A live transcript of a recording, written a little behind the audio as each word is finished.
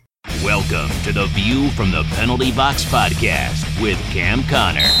Welcome to the View from the Penalty Box podcast with Cam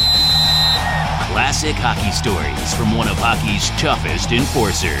Connor. Classic hockey stories from one of hockey's toughest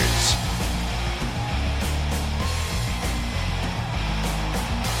enforcers.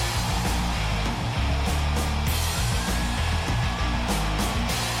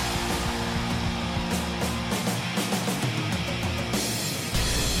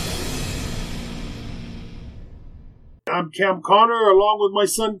 I'm Cam Connor, along with my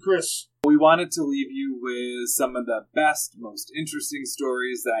son Chris. We wanted to leave you with some of the best, most interesting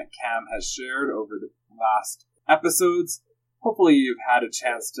stories that Cam has shared over the last episodes. Hopefully you've had a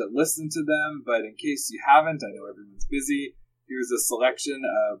chance to listen to them, but in case you haven't, I know everyone's busy, here's a selection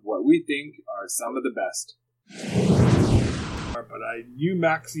of what we think are some of the best. But I knew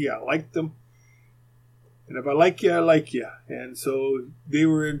Maxie, I liked them. And if I like you, I like you. And so they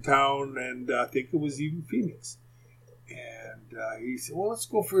were in town, and I think it was even Phoenix. And he said, well, let's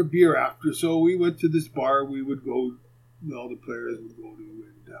go for a beer after. So we went to this bar we would go, all the players would go to.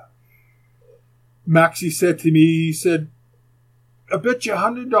 And Maxie said to me, he said, I bet you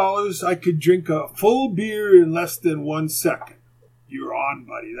 $100 I could drink a full beer in less than 1 second. You're on,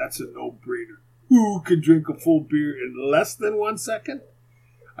 buddy. That's a no-brainer. Who could drink a full beer in less than 1 second?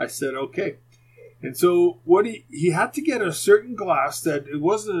 I said, okay. And so what he had to get a certain glass that it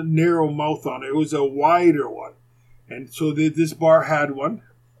wasn't a narrow mouth on it. It was a wider one. And so this bar had one,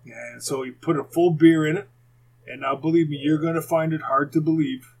 and so he put a full beer in it. And now, believe me, you're going to find it hard to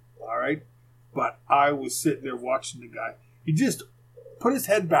believe, all right? But I was sitting there watching the guy. He just put his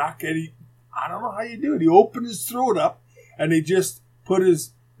head back, and I don't know how you do it. He opened his throat up, and he just put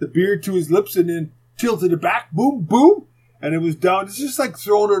the beer to his lips and then tilted it back, boom, boom, and it was down. It's just like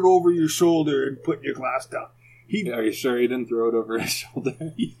throwing it over your shoulder and putting your glass down. Are you sure he didn't throw it over his shoulder?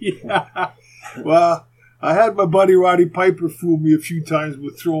 Yeah. Well, I had my buddy Roddy Piper fool me a few times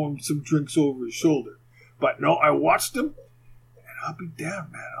with throwing some drinks over his shoulder. But no, I watched him, and I'll be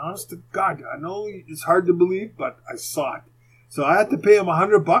damned, man. Honest to God, I know it's hard to believe, but I saw it. So I had to pay him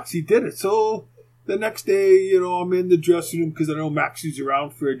 $100. He did it. So the next day, I'm in the dressing room because I know Maxie's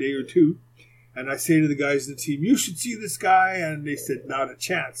around for a day or two. And I say to the guys in the team, you should see this guy. And they said, not a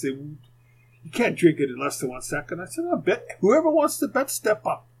chance. You can't drink it in less than 1 second. I said, I bet whoever wants to bet, step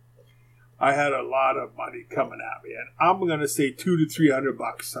up. I had a lot of money coming at me, and I'm going to say $200 to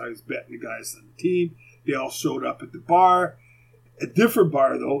 $300. I was betting the guys on the team. They all showed up at the bar, a different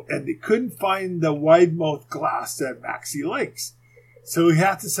bar though, and they couldn't find the wide mouth glass that Maxie likes. So he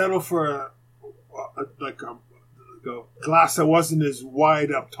had to settle for a glass that wasn't as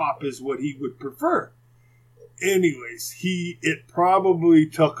wide up top as what he would prefer. Anyways, it probably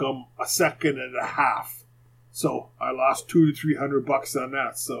took him a second and a half. So I lost $200 to $300 on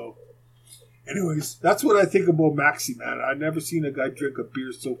that. So. Anyways, that's what I think about Maxie, man. I've never seen a guy drink a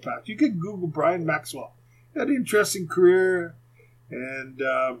beer so fast. You can Google Brian Maxwell. He had an interesting career, and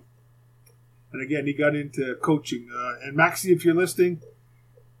again, he got into coaching. And Maxie, if you're listening,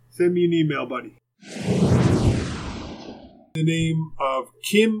 send me an email, buddy. The name of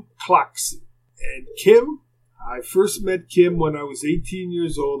Kim Claxton. And Kim, I first met Kim when I was 18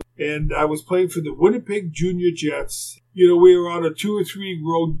 years old, and I was playing for the Winnipeg Junior Jets. We were on a 2 or 3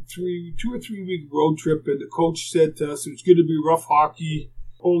 week road trip, and the coach said to us it was going to be rough hockey.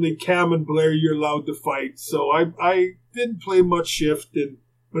 Only Cam and Blair you're allowed to fight. So I didn't play much shift, and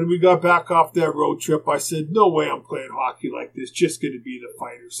when we got back off that road trip, I said, no way I'm playing hockey like this. Just going to be the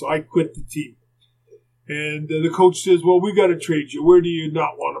fighter. So I quit the team. And the coach says, well, we got to trade you. Where do you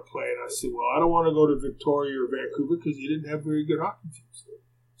not want to play? And I said, well, I don't want to go to Victoria or Vancouver because you didn't have very good hockey teams.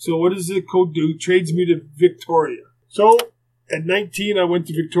 So what does the coach do? He trades me to Victoria. So at 19, I went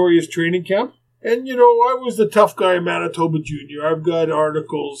to Victoria's training camp. And, I was the tough guy in Manitoba Junior. I've got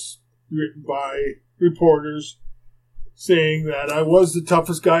articles written by reporters saying that I was the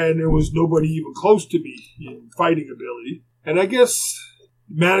toughest guy and there was nobody even close to me in fighting ability. And I guess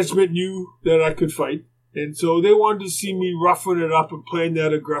management knew that I could fight. And so they wanted to see me roughing it up and playing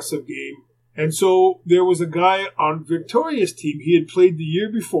that aggressive game. And so there was a guy on Victoria's team. He had played the year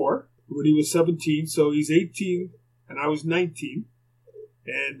before when he was 17. So he's 18 and I was 19.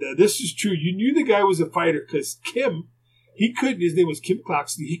 And this is true. You knew the guy was a fighter because Kim, his name was Kim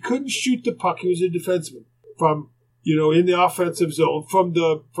Claxton. He couldn't shoot the puck. He was a defenseman from, in the offensive zone.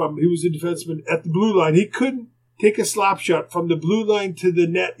 He was a defenseman at the blue line. He couldn't take a slap shot from the blue line to the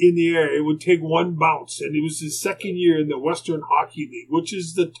net in the air. It would take one bounce. And it was his second year in the Western Hockey League, which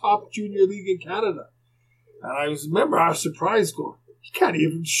is the top junior league in Canada. And I was surprised going, he can't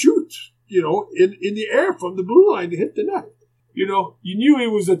even shoot, in the air from the blue line to hit the net. You knew he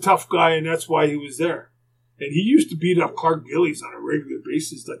was a tough guy, and that's why he was there. And he used to beat up Clark Gillies on a regular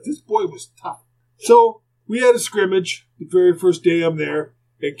basis. Like, this boy was tough. So we had a scrimmage the very first day I'm there,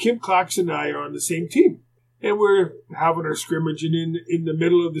 and Kim Claxton and I are on the same team. And we're having our scrimmage, and in the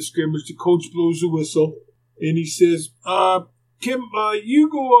middle of the scrimmage, the coach blows the whistle, and he says, Kim, you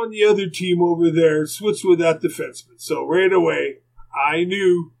go on the other team over there, switch with that defenseman. So right away, I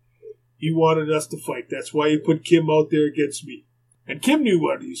knew he wanted us to fight. That's why he put Kim out there against me. And Kim knew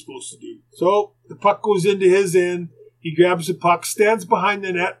what he was supposed to do. So the puck goes into his end. He grabs the puck, stands behind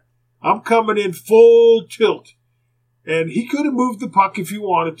the net. I'm coming in full tilt. And he could have moved the puck if he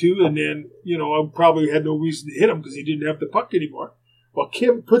wanted to. And then, I probably had no reason to hit him because he didn't have the puck anymore. Well,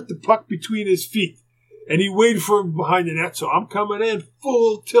 Kim put the puck between his feet. And he waited for him behind the net. So I'm coming in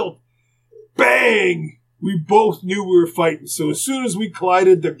full tilt. Bang! We both knew we were fighting. So as soon as we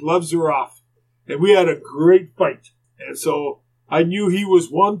collided, the gloves were off. And we had a great fight. And so I knew he was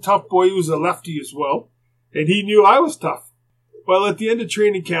one tough boy. He was a lefty as well. And he knew I was tough. Well, at the end of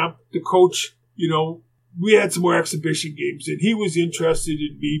training camp, the coach, we had some more exhibition games. And he was interested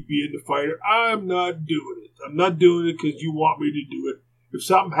in me being the fighter. I'm not doing it. I'm not doing it because you want me to do it. If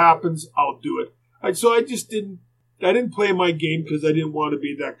something happens, I'll do it. So I didn't play my game because I didn't want to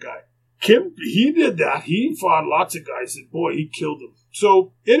be that guy. Kim, he did that. He fought lots of guys, and boy, he killed them.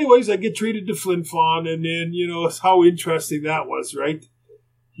 So, anyways, I get traded to Flin Flon, and then, how interesting that was, right?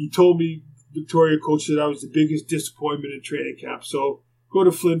 He told me, Victoria coach, that I was the biggest disappointment in training camp. So, go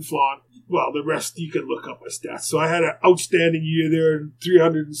to Flin Flon. Well, the rest, you can look up my stats. So, I had an outstanding year there, and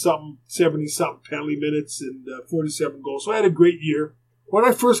 300-something, 70-something penalty minutes, and 47 goals. So, I had a great year. When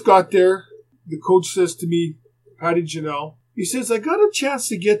I first got there, the coach says to me, Patty Janelle, he says, I got a chance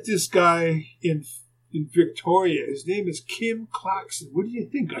to get this guy in Victoria. His name is Kim Claxton. What do you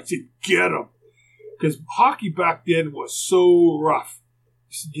think? I said, get him. Because hockey back then was so rough.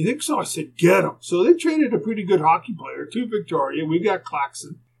 He said, you think so? I said, get him. So they traded a pretty good hockey player to Victoria. We got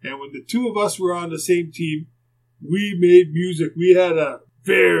Claxton. And when the two of us were on the same team, we made music. We had a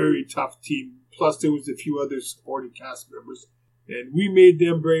very tough team. Plus there was a few other supporting cast members. And we made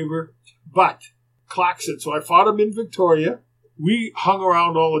them braver. But Claxton, so I fought him in Victoria. We hung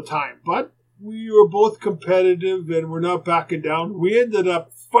around all the time, but we were both competitive and we're not backing down. We ended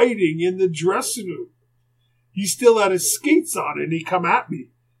up fighting in the dressing room. He still had his skates on and he come at me.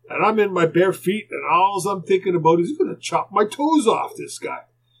 And I'm in my bare feet and all I'm thinking about is he's going to chop my toes off, this guy.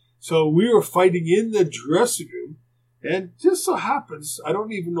 So we were fighting in the dressing room. And just so happens, I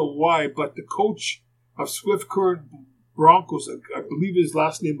don't even know why, but the coach of Swift Current Broncos, I believe his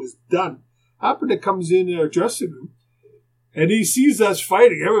last name was Dunn, happened to comes in our dressing room, and he sees us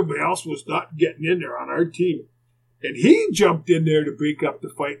fighting. Everybody else was not getting in there on our team. And he jumped in there to break up the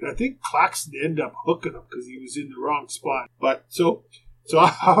fight. And I think Claxton ended up hooking him because he was in the wrong spot. But so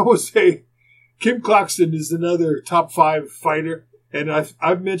I would say Kim Claxton is another top 5 fighter. And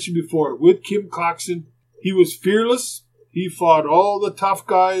I've mentioned before, with Kim Claxton, he was fearless. He fought all the tough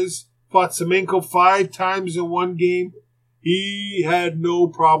guys, fought Semenko 5 times in one game. He had no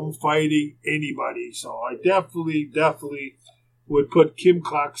problem fighting anybody. So I definitely would put Kim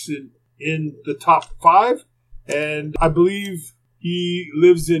Claxton in the top 5. And I believe he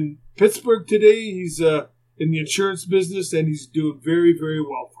lives in Pittsburgh today. He's in the insurance business, and he's doing very, very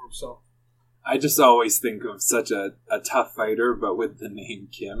well for himself. I just always think of such a tough fighter, but with the name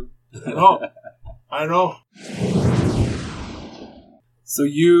Kim. I know. So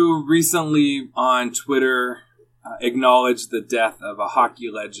you recently on Twitter acknowledged the death of a hockey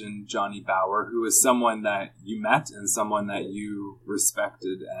legend, Johnny Bower, who is someone that you met and someone that you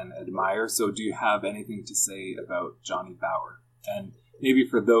respected and admire. So do you have anything to say about Johnny Bower? And maybe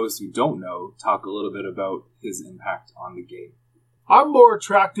for those who don't know, talk a little bit about his impact on the game. I'm more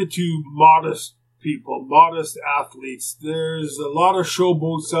attracted to modest people, modest athletes. There's a lot of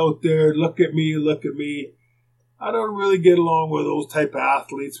showboats out there. Look at me. I don't really get along with those type of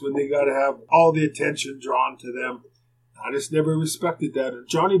athletes when they got to have all the attention drawn to them. I just never respected that. And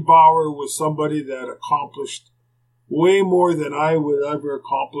Johnny Bower was somebody that accomplished way more than I would ever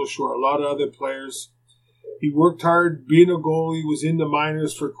accomplish, or a lot of other players. He worked hard being a goalie, was in the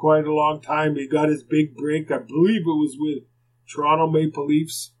minors for quite a long time. He got his big break. I believe it was with Toronto Maple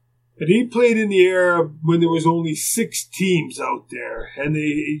Leafs. And he played in the era when there was only 6 teams out there. And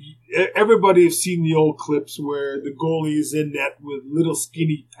everybody has seen the old clips where the goalie is in net with little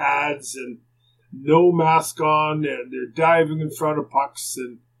skinny pads and no mask on, and they're diving in front of pucks.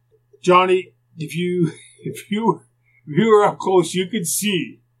 And Johnny, if you were up close, you could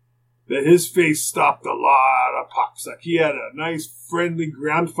see that his face stopped a lot of pucks. Like, he had a nice, friendly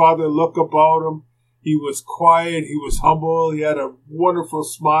grandfather look about him. He was quiet. He was humble. He had a wonderful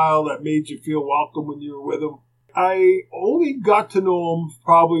smile that made you feel welcome when you were with him. I only got to know him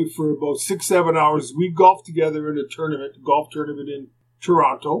probably for about 6-7 hours. We golfed together in a golf tournament in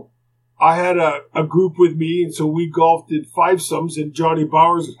Toronto. I had a group with me, and so we golfed in fivesomes, and Johnny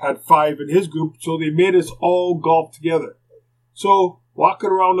Bowers had 5 in his group, so they made us all golf together. So,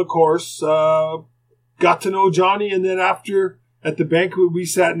 walking around the course, got to know Johnny, and then after, at the banquet, we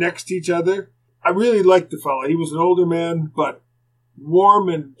sat next to each other. I really liked the fella. He was an older man, but warm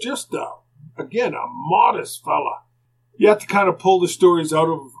and just, again, a modest fella. You have to kind of pull the stories out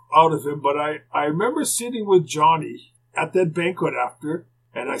of him, but I remember sitting with Johnny at that banquet after,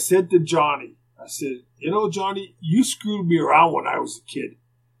 and I said to Johnny, I said, Johnny, you screwed me around when I was a kid.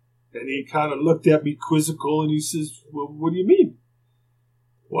 And he kind of looked at me quizzical, and he says, well, what do you mean?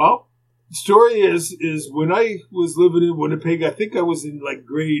 Well, the story is when I was living in Winnipeg, I think I was in like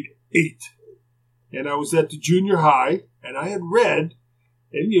grade 8. And I was at the junior high, and I had read,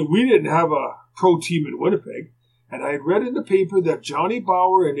 and we didn't have a pro team in Winnipeg, and I had read in the paper that Johnny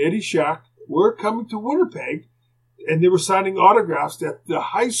Bower and Eddie Shack were coming to Winnipeg, and they were signing autographs at the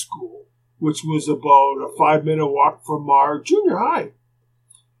high school, which was about a 5-minute walk from our junior high.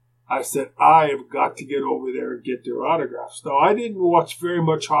 I said, I have got to get over there and get their autographs. Now, I didn't watch very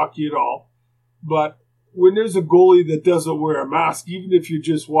much hockey at all, but when there's a goalie that doesn't wear a mask, even if you're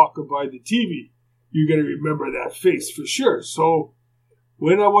just walking by the TV, you're going to remember that face for sure. So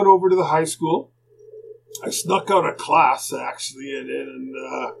when I went over to the high school, I snuck out of class, actually, and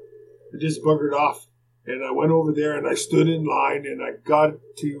I just buggered off. And I went over there, and I stood in line, and I got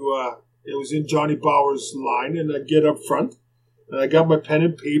to, it was in Johnny Bower's line, and I get up front, and I got my pen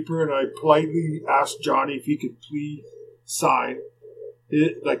and paper, and I politely asked Johnny if he could please sign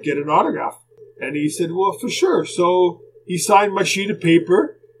it, like get an autograph. And he said, well, for sure. So he signed my sheet of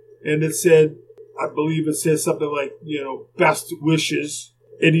paper, and it said, I believe it says something like, best wishes,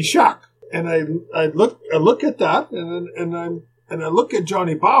 Eddie Shack. And I look at that, and I look at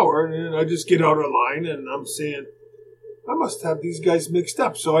Johnny Bower, and I just get out of line, and I'm saying, I must have these guys mixed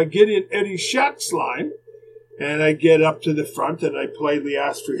up. So I get in Eddie Shack's line, and I get up to the front, and I politely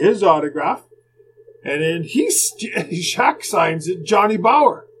ask for his autograph, and then Eddie Shack signs it, Johnny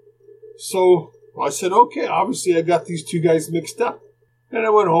Bower. So I said, okay, obviously I got these two guys mixed up. And I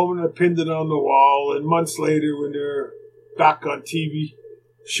went home and I pinned it on the wall. And months later, when they're back on TV,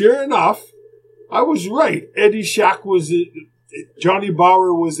 sure enough, I was right. Eddie Shack Johnny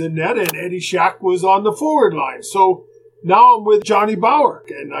Bower was in net, and Eddie Shack was on the forward line. So now I'm with Johnny Bower,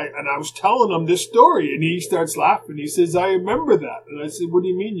 and I was telling him this story, and he starts laughing. He says, "I remember that." And I said, "What do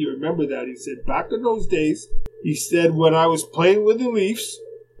you mean you remember that?" He said, "Back in those days," he said, "when I was playing with the Leafs,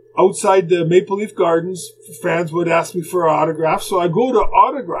 outside the Maple Leaf Gardens, fans would ask me for an autograph. So I go to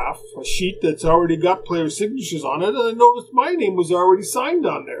autograph a sheet that's already got player signatures on it, and I noticed my name was already signed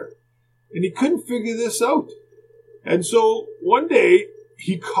on there. And he couldn't figure this out. And so one day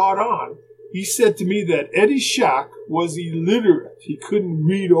he caught on. He said to me that Eddie Shack was illiterate. He couldn't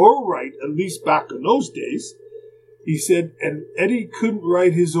read or write, at least back in those days. He said, and Eddie couldn't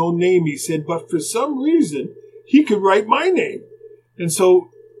write his own name. He said, but for some reason, he could write my name. And so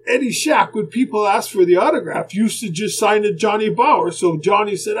Eddie Shack, when people asked for the autograph, used to just sign it Johnny Bower. So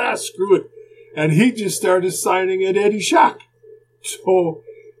Johnny said, screw it. And he just started signing it Eddie Shack. So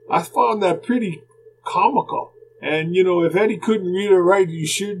I found that pretty comical. And, if Eddie couldn't read or write, he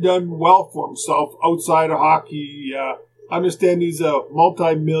sure done well for himself outside of hockey. I understand he's a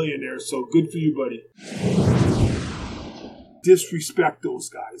multi-millionaire, so good for you, buddy. Disrespect those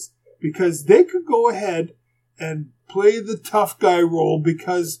guys, because they could go ahead and play the tough guy role,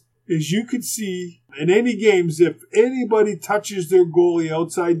 because as you can see in any games, if anybody touches their goalie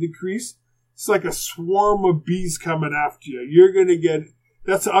outside the crease, it's like a swarm of bees coming after you. You're going to get,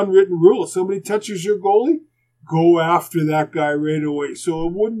 that's an unwritten rule. If somebody touches your goalie, go after that guy right away. So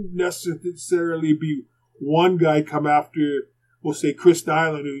it wouldn't necessarily be one guy come after, we'll say Chris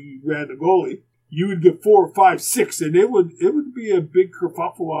Nyland, who ran the goalie. You would get 4, 5, 6, and it would be a big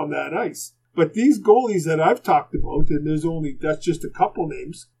kerfuffle on that ice. But these goalies that I've talked about, and that's just a couple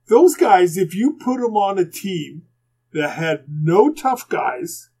names, those guys, if you put them on a team that had no tough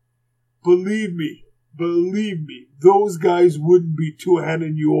guys, believe me, those guys wouldn't be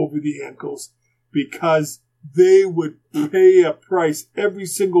two-handing you over the ankles, because they would pay a price. Every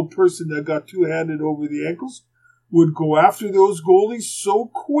single person that got two-handed over the ankles would go after those goalies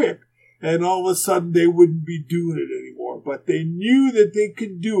so quick, and all of a sudden they wouldn't be doing it anymore. But they knew that they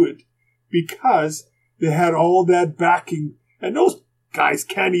could do it because they had all that backing. And those guys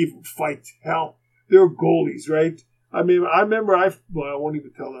can't even fight. Hell, they're goalies, right? I mean, I remember I won't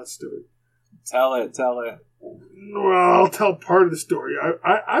even tell that story. Tell it. Well, I'll tell part of the story.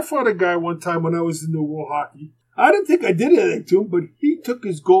 I fought a guy one time when I was in the World Hockey. I didn't think I did anything to him, but he took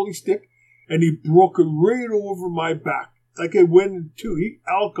his goalie stick and he broke it right over my back. Like it went in two. He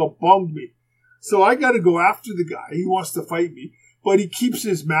alka-bombed me. So I got to go after the guy. He wants to fight me, but he keeps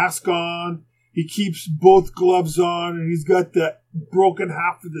his mask on. He keeps both gloves on, and he's got the broken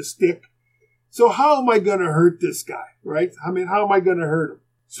half of the stick. So how am I going to hurt this guy, right? I mean, how am I going to hurt him?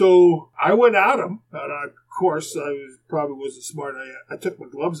 So I went at him, and of course, probably wasn't smart. I took my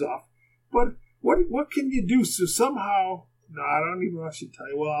gloves off. But what can you do? So somehow, no, I don't even know if I should tell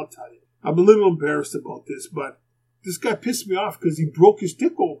you. Well, I'll tell you. I'm a little embarrassed about this, but this guy pissed me off because he broke his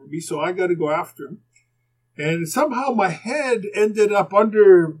stick over me, so I got to go after him. And somehow my head ended up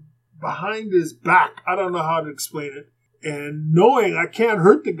behind his back. I don't know how to explain it. And knowing I can't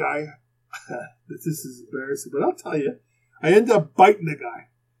hurt the guy, this is embarrassing, but I'll tell you, I ended up biting the guy,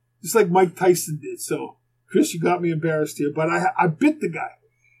 just like Mike Tyson did. So, Chris, you got me embarrassed here, but I bit the guy.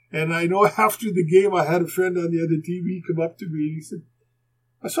 And I know after the game, I had a friend on the other TV come up to me and he said,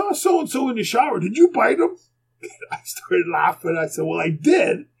 I saw so-and-so in the shower. Did you bite him? And I started laughing. I said, well, I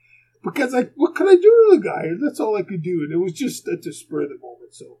did. Because what could I do to the guy? That's all I could do. And it was just at the spur of the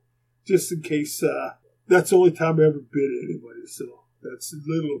moment. So just in case, that's the only time I ever bit anybody. So that's a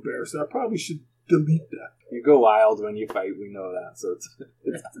little embarrassing. I probably should delete that. You go wild when you fight. We know that. So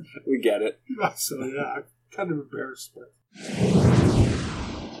we get it. So yeah, I'm kind of embarrassed. But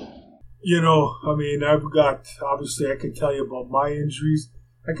I mean, obviously I can tell you about my injuries.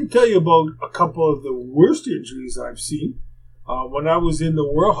 I can tell you about a couple of the worst injuries I've seen. When I was in the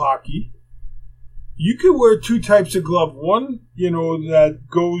World Hockey, you could wear two types of glove. One, that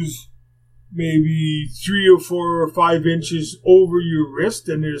goes maybe 3 or 4 or 5 inches over your wrist,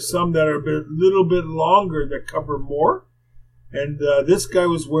 and there's some that are a little bit longer that cover more. And this guy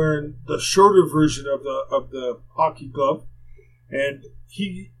was wearing the shorter version of the hockey glove, and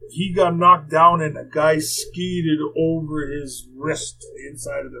he got knocked down, and a guy skated over his wrist, the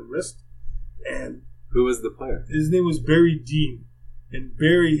inside of the wrist, and who was the player? His name was Barry Dean. And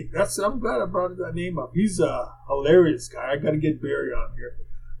Barry, I'm glad I brought that name up. He's a hilarious guy. I got to get Barry on here.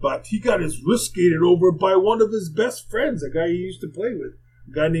 But he got his wrist skated over by one of his best friends, a guy he used to play with,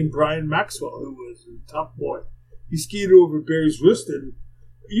 a guy named Brian Maxwell, who was a top boy. He skated over Barry's wrist, and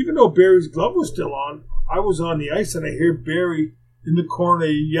even though Barry's glove was still on, I was on the ice, and I hear Barry in the corner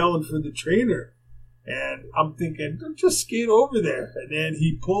yelling for the trainer. And I'm thinking, don't just skate over there. And then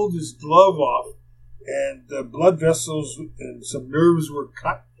he pulled his glove off, and the blood vessels and some nerves were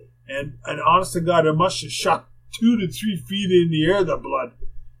cut. And honest to God, it must have shot 2 to 3 feet in the air, the blood.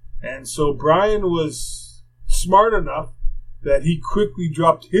 And so Brian was smart enough that he quickly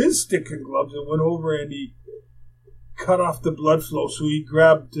dropped his stick and gloves and went over and he cut off the blood flow. So he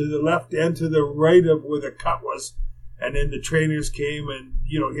grabbed to the left and to the right of where the cut was. And then the trainers came and,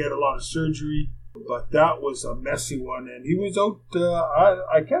 he had a lot of surgery. But that was a messy one. And he was out,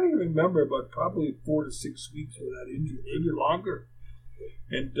 I can't even remember, but probably 4 to 6 weeks with that injury, maybe longer.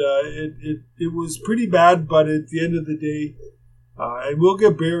 And it was pretty bad, but at the end of the day, and we'll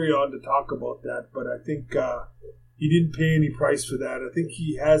get Barry on to talk about that, but I think he didn't pay any price for that. I think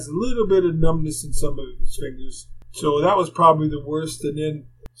he has a little bit of numbness in some of his fingers. So that was probably the worst. And then,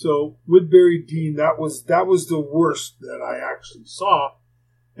 so with Barry Dean, that was the worst that I actually saw.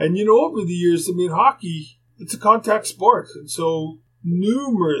 And, over the years, hockey, it's a contact sport. And so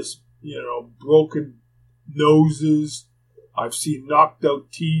numerous, broken noses. I've seen knocked out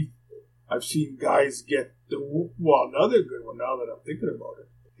teeth. I've seen guys get another good one now that I'm thinking about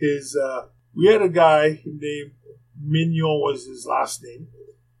it. We had a guy named Mignon was his last name,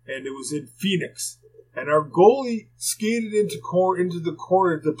 and it was in Phoenix. And our goalie skated into the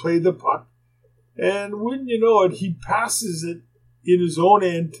corner to play the puck. And wouldn't you know it, he passes it in his own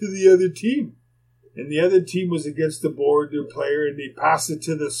end to the other team. And the other team was against the board, their player, and they passed it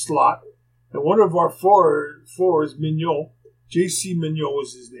to the slot. And one of our forwards, Mignon, J.C. Mignon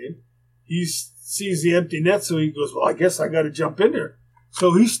was his name, he sees the empty net, so he goes, well, I guess I got to jump in there.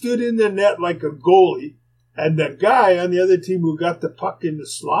 So he stood in the net like a goalie, and the guy on the other team who got the puck in the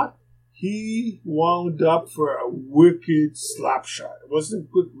slot, he wound up for a wicked slap shot. It wasn't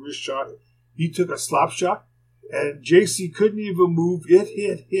a quick wrist shot. He took a slap shot, and JC couldn't even move. It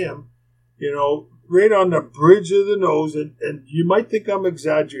hit him, right on the bridge of the nose. And you might think I'm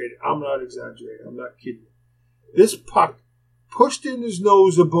exaggerating. I'm not exaggerating. I'm not kidding. This puck pushed in his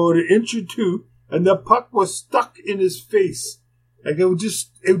nose about 1 inch or 2, and the puck was stuck in his face. Like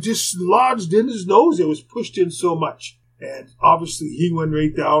it just lodged in his nose. It was pushed in so much. And obviously he went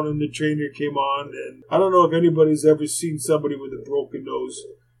right down and the trainer came on. And I don't know if anybody's ever seen somebody with a broken nose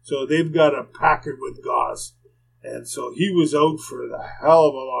So they've got a Packard with gauze. And so he was out for the hell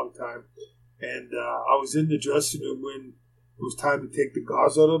of a long time. And I was in the dressing room when it was time to take the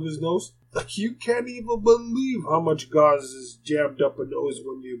gauze out of his nose. Like, you can't even believe how much gauze is jammed up a nose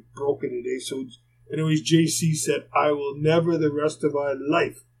when you've broken it. So anyways, JC said, I will never the rest of my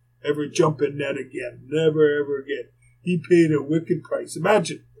life ever jump in net again. Never, ever again. He paid a wicked price.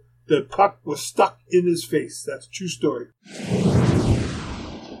 Imagine, the puck was stuck in his face. That's a true story.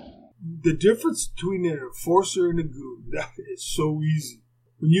 The difference between an enforcer and a goon, that is so easy.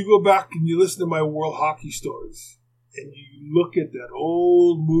 When you go back and you listen to my World Hockey Stories, and you look at that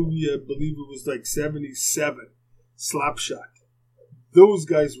old movie, I believe it was like 77, Slapshot. Those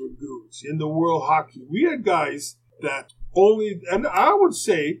guys were goons. In the World Hockey, we had guys that only, and I would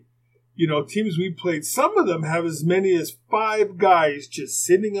say, teams we played, some of them have as many as 5 guys just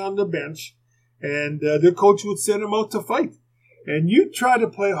sitting on the bench, and their coach would send them out to fight. And you try to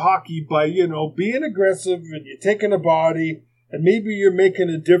play hockey by, being aggressive, and you're taking a body, and maybe you're making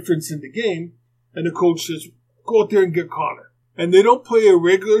a difference in the game, and the coach says, go out there and get Connor. And they don't play a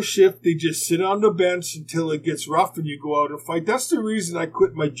regular shift. They just sit on the bench until it gets rough and you go out and fight. That's the reason I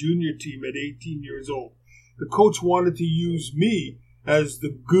quit my junior team at 18 years old. The coach wanted to use me as the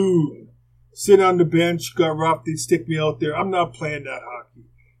goon. Sit on the bench, got rough, they'd stick me out there. I'm not playing that hockey.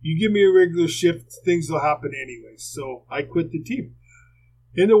 You give me a regular shift, things will happen anyway. So I quit the team.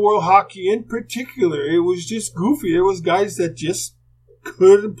 In the World Hockey in particular, it was just goofy. There was guys that just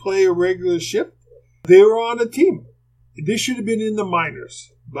couldn't play a regular shift. They were on a team. They should have been in the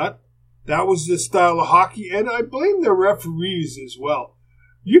minors, but that was the style of hockey, and I blame the referees as well.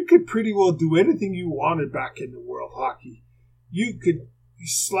 You could pretty well do anything you wanted back in the World Hockey. You could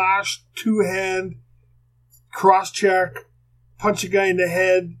slash, two-hand, cross-check, punch a guy in the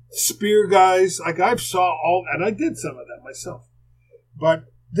head, spear guys. Like, I saw all, and I did some of that myself. But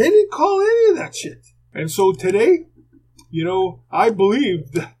they didn't call any of that shit. And so today, I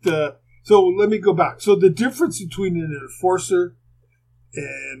believe that so let me go back. So the difference between an enforcer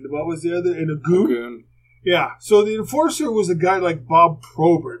and what was the other? And a goon? Yeah. So the enforcer was a guy like Bob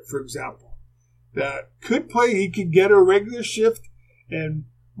Probert, for example, that could play. He could get a regular shift. And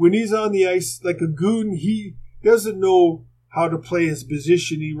when he's on the ice, like a goon, he doesn't know how to play his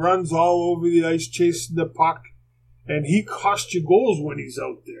position. He runs all over the ice chasing the puck. And he costs you goals when he's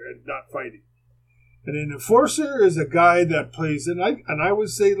out there and not fighting. And an enforcer is a guy that plays, and I would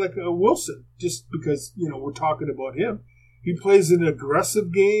say like a Wilson, just because, we're talking about him. He plays an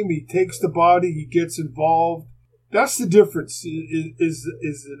aggressive game. He takes the body. He gets involved. That's the difference. Is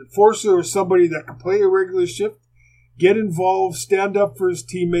an enforcer or somebody that can play a regular shift, get involved, stand up for his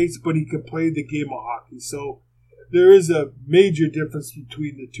teammates, but he can play the game of hockey. So there is a major difference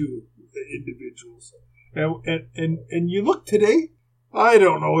between the two individuals. And you look today, I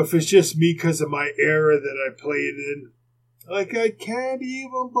don't know if it's just me because of my era that I played in. Like, I can't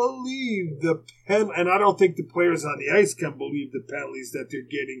even believe and I don't think the players on the ice can believe the penalties that they're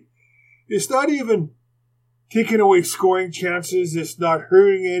getting. It's not even taking away scoring chances. It's not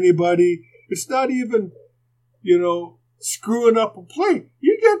hurting anybody. It's not even, screwing up a play.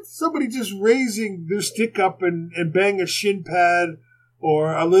 You get somebody just raising their stick up and bang a shin pad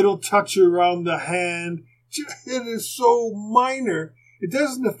or a little touch around the hand. It is so minor. It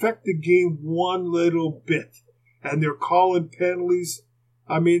doesn't affect the game one little bit. And they're calling penalties.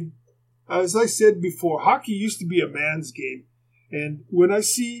 I mean, as I said before, hockey used to be a man's game. And when I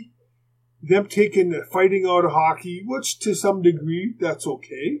see them taking the fighting out of hockey, which to some degree, that's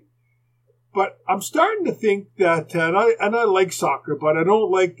okay. But I'm starting to think that, and I like soccer, but I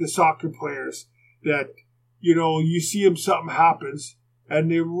don't like the soccer players that, you see them, something happens, and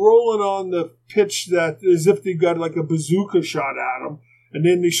they're rolling on the pitch that as if they got like a bazooka shot at them. And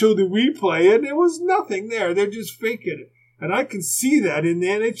then they show the replay, and there was nothing there. They're just faking it. And I can see that in the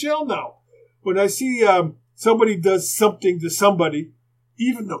NHL now. When I see somebody does something to somebody,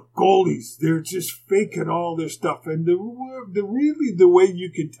 even the goalies, they're just faking all their stuff. And the way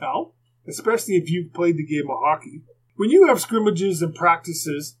you can tell, especially if you've played the game of hockey, when you have scrimmages and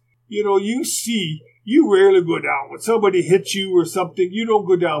practices, you rarely go down. When somebody hits you or something, you don't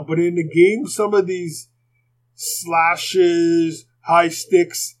go down. But in the game, some of these slashes, high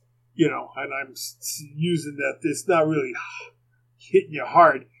sticks, and I'm using that, it's not really hitting you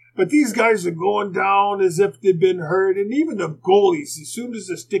hard. But these guys are going down as if they've been hurt. And even the goalies, as soon as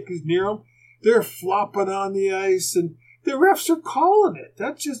the stick is near them, they're flopping on the ice. And the refs are calling it.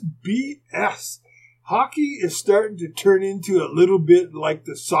 That's just BS. Hockey is starting to turn into a little bit like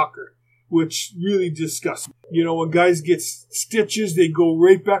the soccer, which really disgusts me. When guys get stitches, they go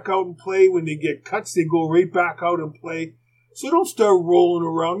right back out and play. When they get cuts, they go right back out and play. So don't start rolling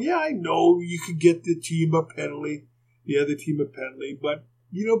around. Yeah, I know you could get the team a penalty, the other team a penalty, but,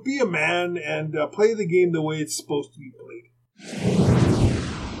 be a man and play the game the way it's supposed to be played.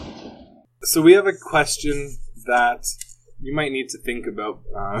 So we have a question that you might need to think about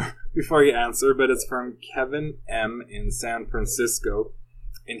before you answer, but it's from Kevin M. in San Francisco,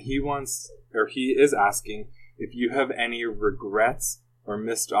 and he is asking if you have any regrets or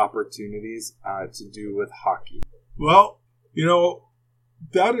missed opportunities to do with hockey. Well,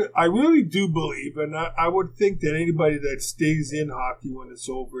 that I really do believe, and I would think that anybody that stays in hockey when it's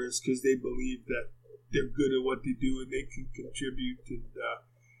over is because they believe that they're good at what they do and they can contribute. And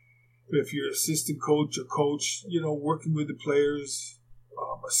if you're assistant coach or coach, working with the players,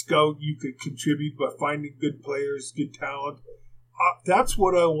 a scout, you could contribute by finding good players, good talent. That's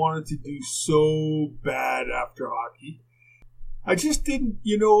what I wanted to do so bad after hockey. I just didn't,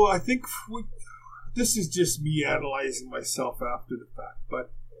 I think this is just me analyzing myself after the fact.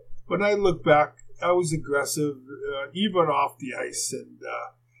 But when I look back, I was aggressive, even off the ice. And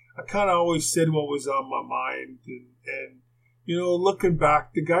I kind of always said what was on my mind. And looking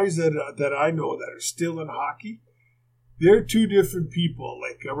back, the guys that I know that are still in hockey, they're two different people.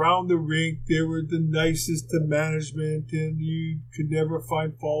 Like around the rink, they were the nicest to management, and you could never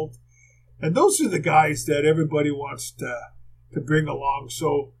find fault. And those are the guys that everybody wants to bring along.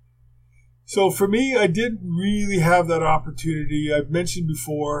 So for me, I didn't really have that opportunity. I've mentioned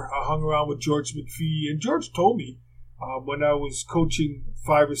before, I hung around with George McPhee, and George told me when I was coaching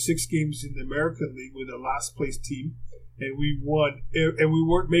 5 or 6 games in the American League with a last place team, and we won, and we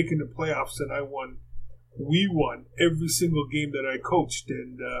weren't making the playoffs, and we won every single game that I coached.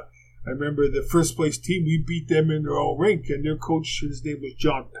 And I remember the first place team, we beat them in their own rink, and their coach, his name was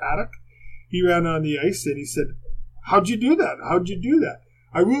John Paddock. He ran on the ice and he said, "How'd you do that? How'd you do that?"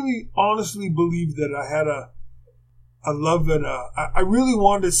 I really honestly believe that I had a love and I really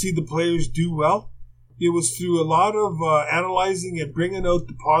wanted to see the players do well. It was through a lot of analyzing and bringing out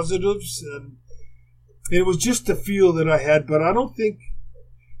the positives, and it was just a feel that I had. But I don't think,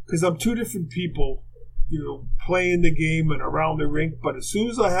 because I'm two different people, playing the game and around the rink. But as soon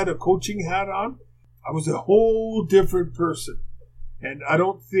as I had a coaching hat on, I was a whole different person. And I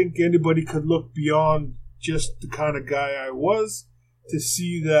don't think anybody could look beyond just the kind of guy I was to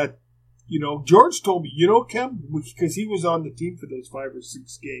see that, George told me, Kem, because he was on the team for those 5 or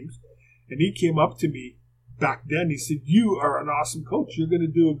 6 games, and he came up to me back then. He said, "You are an awesome coach. You're going to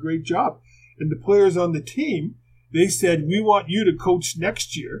do a great job." And the players on the team, they said, "We want you to coach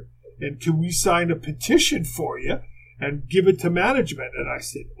next year, and can we sign a petition for you and give it to management?" And I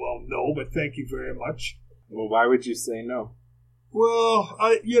said, "Well, no, but thank you very much." Well, why would you say no? Well,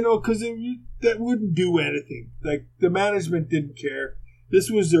 because that wouldn't do anything. Like, the management didn't care. This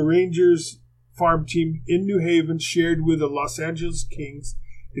was the Rangers farm team in New Haven, shared with the Los Angeles Kings.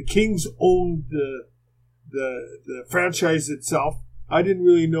 The Kings owned the franchise itself. I didn't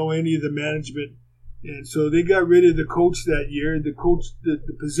really know any of the management, and so they got rid of the coach that year.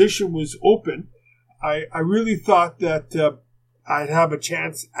 The position was open. I really thought that I'd have a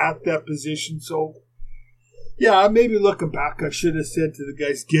chance at that position, so. Yeah, maybe looking back, I should have said to the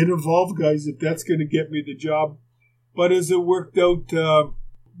guys, "Get involved, guys, if that's going to get me the job." But as it worked out,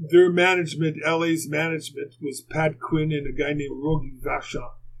 their management, LA's management, was Pat Quinn and a guy named Rogie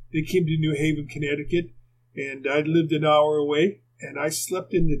Vachon. They came to New Haven, Connecticut, and I lived an hour away, and I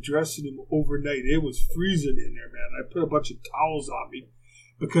slept in the dressing room overnight. It was freezing in there, man. I put a bunch of towels on me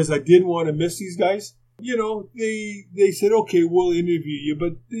because I didn't want to miss these guys. They said, "Okay, we'll interview you,"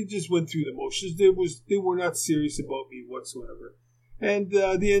 but they just went through the motions. They were not serious about me whatsoever. And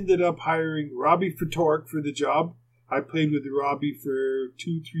they ended up hiring Robbie Ftorek for the job. I played with Robbie for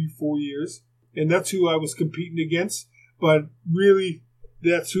 2, 3, 4 years, and that's who I was competing against. But really,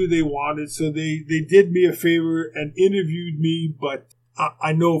 that's who they wanted. So they did me a favor and interviewed me, but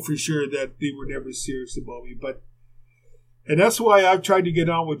I know for sure that they were never serious about me. And that's why I've tried to get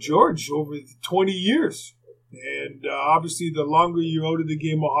on with George over 20 years. And obviously, the longer you're out of the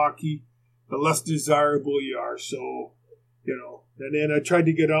game of hockey, the less desirable you are. So, And then I tried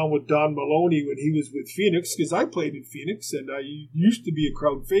to get on with Don Maloney when he was with Phoenix, because I played in Phoenix, and I used to be a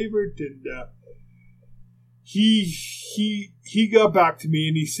crowd favorite. And he got back to me,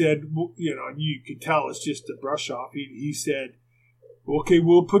 and he said, and you could tell it's just a brush off. He said, "Okay,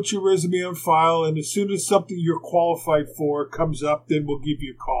 we'll put your resume on file, and as soon as something you're qualified for comes up, then we'll give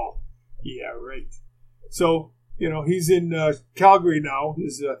you a call." Yeah, right. So, he's in Calgary now.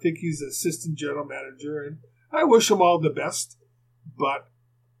 I think he's assistant general manager, and I wish him all the best. But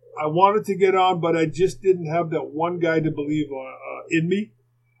I wanted to get on, but I just didn't have that one guy to believe in me.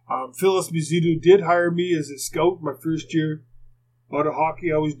 Phyllis Mizzito did hire me as a scout my first year out of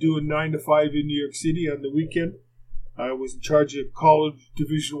hockey. I was doing 9 to 5 in New York City on the weekend. I was in charge of college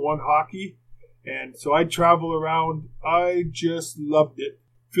Division I hockey. And so I travel around. I just loved it.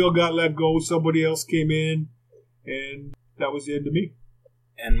 Phil got let go. Somebody else came in. And that was the end of me.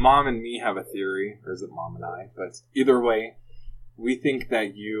 And Mom and me have a theory. Or is it Mom and I? But either way, we think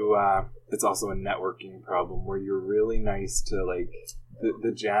that you, it's also a networking problem where you're really nice to like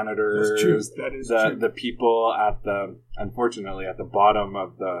the janitors, That's true. That is true. The people unfortunately at the bottom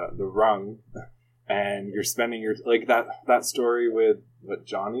of the rung, and you're spending your, like that story with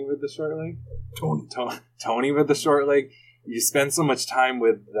Johnny with the short leg? Tony with the short leg. You spend so much time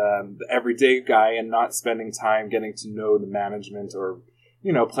with the everyday guy and not spending time getting to know the management or,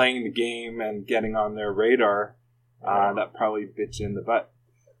 playing the game and getting on their radar. That probably bit you in the butt.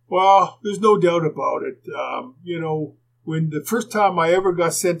 Well, there's no doubt about it. When the first time I ever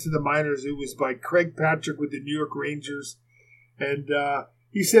got sent to the minors, it was by Craig Patrick with the New York Rangers. And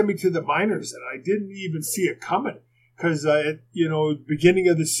he sent me to the minors, and I didn't even see it coming. Because, beginning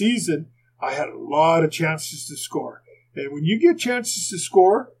of the season, I had a lot of chances to score. And when you get chances to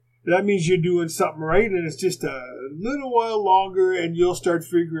score, that means you're doing something right. And it's just a little while longer, and you'll start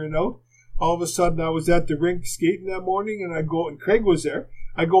figuring out. All of a sudden, I was at the rink skating that morning, and and Craig was there.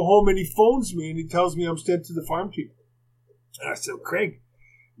 I go home, and he phones me, and he tells me I'm sent to the farm team. And I said, Craig,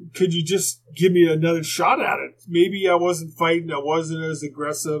 could you just give me another shot at it? Maybe I wasn't fighting, I wasn't as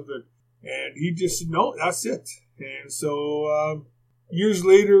aggressive. And he just said, no, that's it. And so years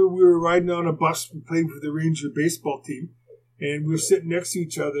later, we were riding on a bus playing for the Ranger baseball team, and we were sitting next to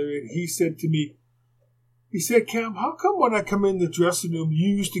each other, and he said to me, Cam, how come when I come in the dressing room, you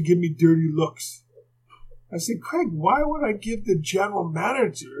used to give me dirty looks? I said, Craig, why would I give the general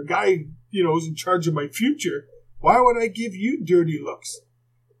manager, a guy, who's in charge of my future, why would I give you dirty looks?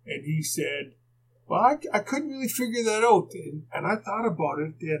 And he said, well, I couldn't really figure that out. And I thought about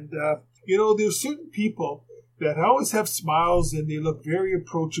it. And, there's certain people that always have smiles and they look very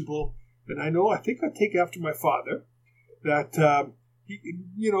approachable. And I think I take after my father that,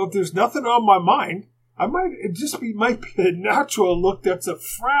 if there's nothing on my mind, might be a natural look that's a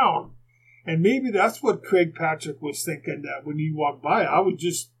frown. And maybe that's what Craig Patrick was thinking, that when he walked by, I was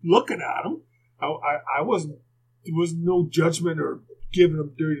just looking at him. I wasn't, there was no judgment or giving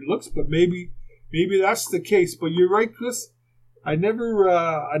him dirty looks, but maybe that's the case. But you're right, Chris. I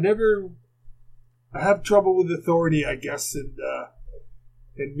have trouble with authority, I guess, and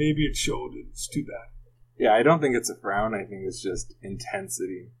maybe it showed, and it's too bad. Yeah, I don't think it's a frown. I think it's just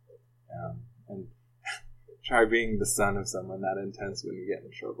intensity. And try being the son of someone that intense when you get in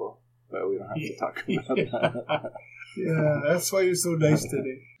trouble. But we don't have to talk about that. Yeah, that's why you're so nice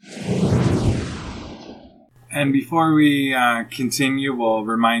today. And before we continue, we'll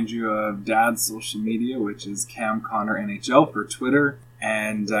remind you of Dad's social media, which is Cam Connor NHL for Twitter.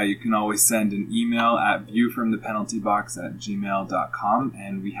 And you can always send an email at viewfromthepenaltybox@gmail.com.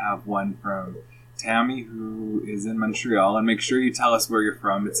 And we have one from Tammy, who is in Montreal. And make sure you tell us where you're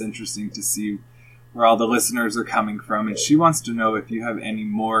from. It's interesting to see where all the listeners are coming from. And she wants to know if you have any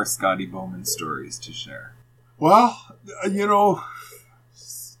more Scotty Bowman stories to share. Well,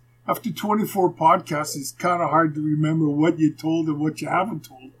 after 24 podcasts, it's kind of hard to remember what you told and what you haven't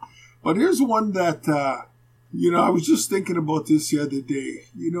told. But here's one that, I was just thinking about this the other day.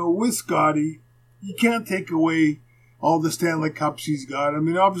 With Scotty, you can't take away all the Stanley Cups he's got. I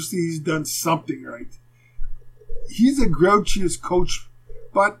mean, obviously he's done something right. He's a grouchiest coach,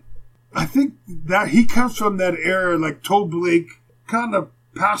 but I think that he comes from that era, like Toe Blake kind of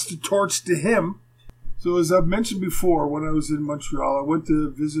passed the torch to him. So as I've mentioned before, when I was in Montreal, I went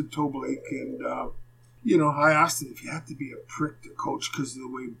to visit Toe Blake, and, I asked him if he had to be a prick to coach because of the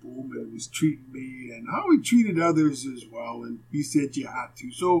way Bowman was treating me and how he treated others as well, and he said you had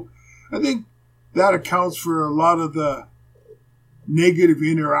to. So I think that accounts for a lot of the negative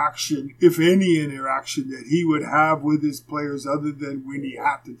interaction, if any interaction, that he would have with his players other than when he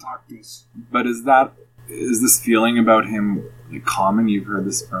had to talk to us. But is this feeling about him common? You've heard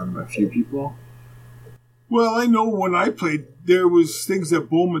this from a few people? Well, I know when I played, there was things that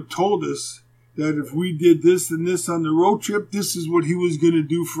Bowman told us that if we did this and this on the road trip, this is what he was going to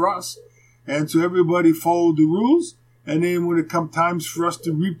do for us. And so everybody followed the rules. And then when it come times for us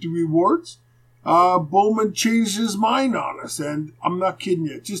to reap the rewards, Bowman changed his mind on us. And I'm not kidding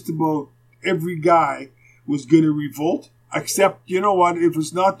you. Just about every guy was going to revolt. Except, you know what, if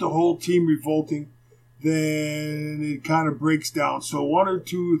it's not the whole team revolting, then it kind of breaks down. So 1 or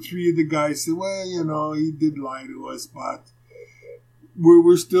 2 or 3 of the guys said, well, he did lie to us, but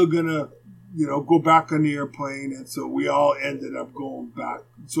we're still going to, go back on the airplane. And so we all ended up going back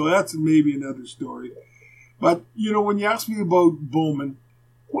So that's maybe another story. But, when you ask me about Bowman,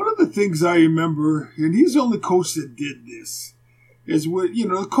 one of the things I remember, and he's the only coach that did this, is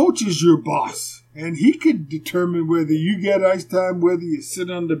the coach is your boss. And he could determine whether you get ice time, whether you sit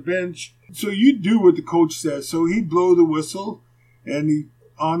on the bench. So you do what the coach says. So he'd blow the whistle and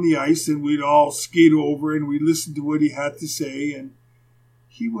on the ice, and we'd all skate over and we'd listen to what he had to say. And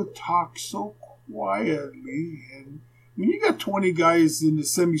he would talk so quietly. And when you got 20 guys in the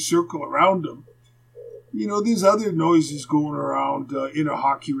semicircle around him, there's other noises going around in a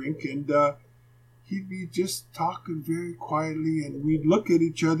hockey rink. And he'd be just talking very quietly. And we'd look at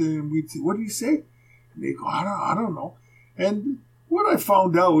each other and we'd say, what did he say? And they'd go, I don't know. And what I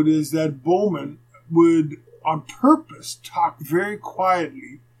found out is that Bowman would, on purpose, talk very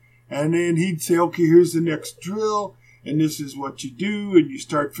quietly. And then he'd say, okay, here's the next drill. And this is what you do. And you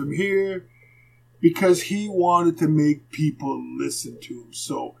start from here. Because he wanted to make people listen to him.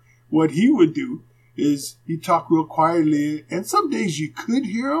 So what he would do is he'd talk real quietly. And some days you could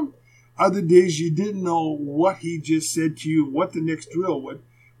hear him. Other days you didn't know what he just said to you, what the next drill would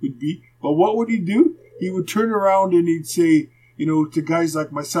be. But what would he do? He would turn around and he'd say, to guys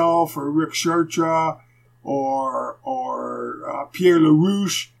like myself or Rick Chartra or Pierre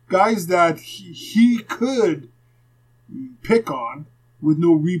LaRouche, guys that he could pick on with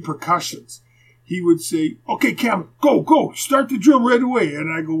no repercussions. He would say, okay, Cam, go, start the drill right away.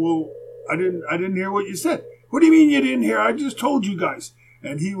 And I go, well, I didn't hear what you said. What do you mean you didn't hear? I just told you guys.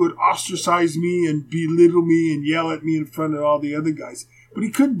 And he would ostracize me and belittle me and yell at me in front of all the other guys. But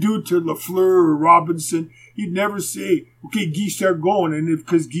he couldn't do it to Lafleur or Robinson. He'd never say, okay, Guy, start going. And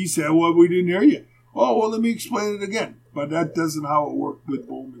because Guy said, well, we didn't hear you. Oh, well, let me explain it again. But that doesn't how it worked with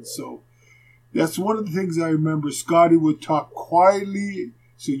Bowman. So that's one of the things I remember. Scotty would talk quietly,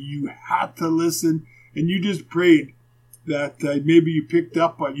 so you had to listen. And you just prayed that maybe you picked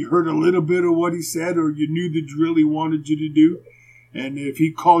up on, you heard a little bit of what he said, or you knew the drill he wanted you to do. And if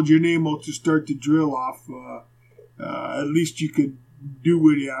he called your name out to start the drill off, at least you could do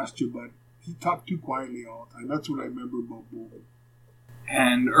what he asked you. But he talked too quietly all the time. That's what I remember about Bowman.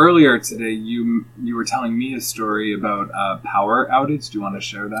 And earlier today, you were telling me a story about a power outage. Do you want to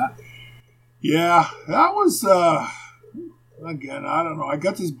share that? Yeah, that was, again, I don't know. I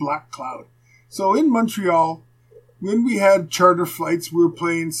got this black cloud. So in Montreal, when we had charter flights, we were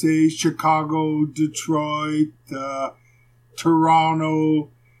playing, say, Chicago, Detroit, Toronto,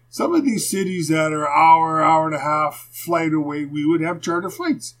 some of these cities that are hour and a half flight away, we would have charter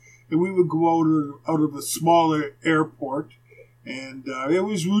flights. And we would go out of a smaller airport. And it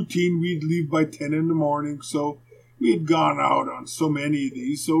was routine. We'd leave by 10 in the morning. So we had gone out on so many of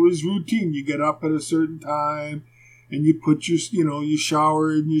these. So it was routine. You get up at a certain time and you put your, you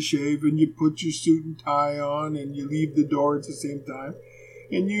shower and you shave and you put your suit and tie on and you leave the door at the same time.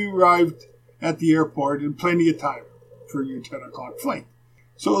 And you arrived at the airport in plenty of time for your 10 o'clock flight.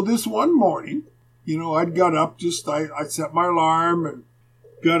 So this one morning, I'd got up I set my alarm and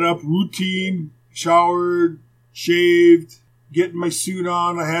got up routine, showered, shaved, getting my suit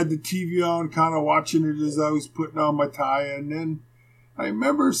on. I had the TV on, kind of watching it as I was putting on my tie. And then I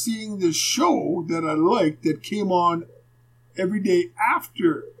remember seeing this show that I liked that came on every day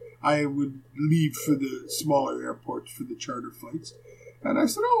after I would leave for the smaller airports for the charter flights. And I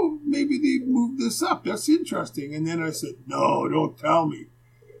said, oh, maybe they moved this up. That's interesting. And then I said, no, don't tell me.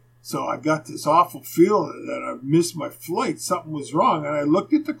 So I got this awful feeling that I missed my flight. Something was wrong. And I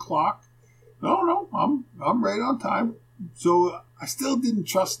looked at the clock. No, I'm right on time. So I still didn't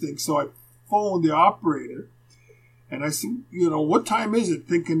trust things. So I phoned the operator. And I said, what time is it?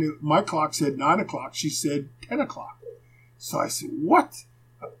 Thinking that my clock said 9 o'clock. She said 10 o'clock. So I said, what?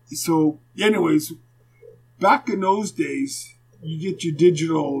 So anyways, back in those days, you get your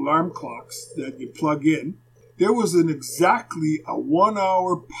digital alarm clocks that you plug in. There was exactly a 1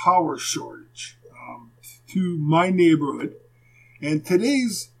 hour power shortage to my neighborhood. And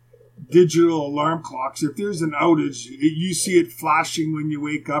today's digital alarm clocks, if there's an outage, you see it flashing when you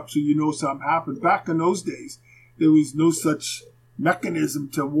wake up so you know something happened. Back in those days, there was no such mechanism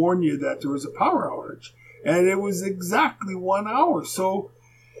to warn you that there was a power outage. And it was exactly 1 hour. So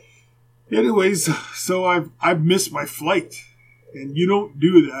anyways, I've missed my flight. And you don't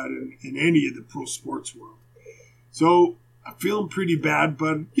do that in any of the pro sports world. So I'm feeling pretty bad,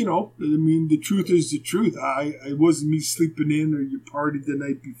 but, the truth is the truth. It wasn't me sleeping in or you partied the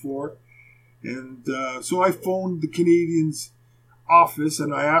night before. And so I phoned the Canadiens office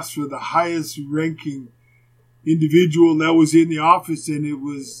and I asked for the highest ranking individual that was in the office. And it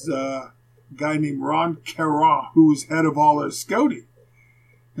was a guy named Ron Caron, who was head of all our scouting.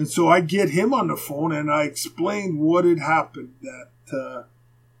 And so I get him on the phone and I explained what had happened, that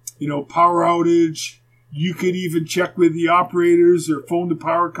power outage. You could even check with the operators or phone the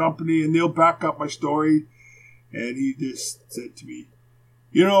power company and they'll back up my story. And he just said to me,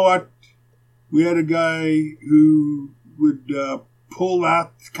 you know what? We had a guy who would pull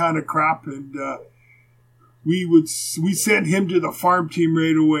that kind of crap, and we sent him to the farm team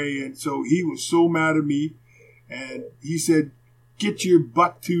right away. And so he was so mad at me. And he said, get your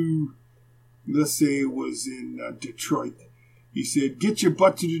butt to, let's say it was in Detroit. He said, get your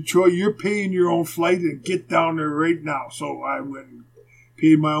butt to Detroit. You're paying your own flight and get down there right now. So I went and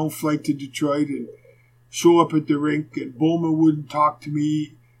paid my own flight to Detroit and show up at the rink. And Bowman wouldn't talk to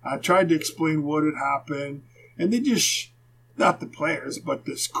me. I tried to explain what had happened. And they just, not the players, but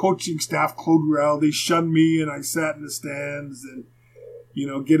this coaching staff, Claude Ruel, they shunned me. And I sat in the stands and,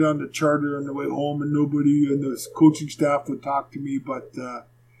 get on the charter on the way home. And nobody in the coaching staff would talk to me. But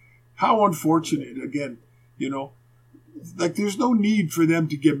how unfortunate, again, like there's no need for them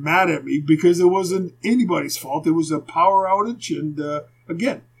to get mad at me because it wasn't anybody's fault. It was a power outage. And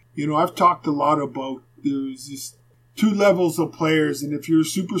again, I've talked a lot about there's this 2 levels of players. And if you're a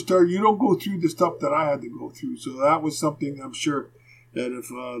superstar, you don't go through the stuff that I had to go through. So that was something I'm sure that if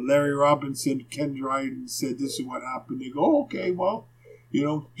Larry Robinson, Ken Dryden said this is what happened, they go, oh, okay, well,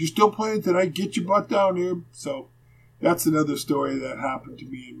 you're still playing tonight. Get your butt down here. So that's another story that happened to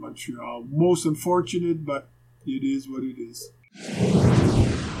me in Montreal. Most unfortunate, but it is what it is.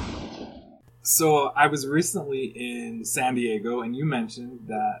 So I was recently in San Diego, and you mentioned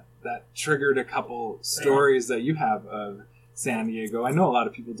that triggered a couple stories that you have of San Diego. I know a lot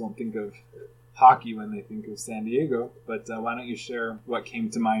of people don't think of hockey when they think of San Diego, but why don't you share what came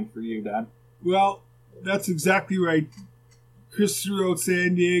to mind for you, Dad? Well, that's exactly right. Chris threw out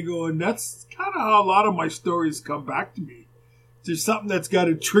San Diego, and that's kind of how a lot of my stories come back to me. There's something that's got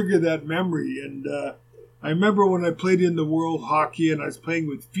to trigger that memory, and I remember when I played in the World Hockey and I was playing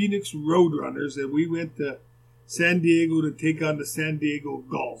with Phoenix Roadrunners and we went to San Diego to take on the San Diego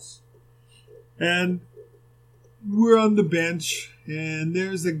Gulls. And we're on the bench and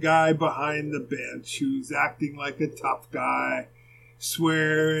there's a guy behind the bench who's acting like a tough guy,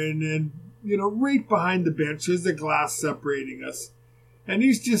 swearing, and, right behind the bench there's a glass separating us. And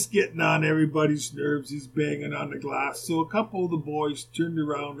he's just getting on everybody's nerves. He's banging on the glass. So a couple of the boys turned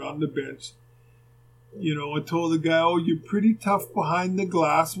around on the bench, and told the guy, oh, you're pretty tough behind the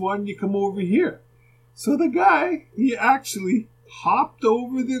glass. Why don't you come over here? So the guy, he actually hopped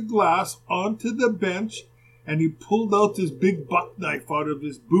over the glass onto the bench and he pulled out this big buck knife out of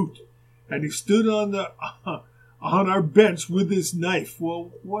his boot. And he stood on our bench with this knife.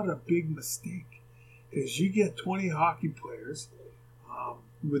 Well, what a big mistake. Because you get 20 hockey players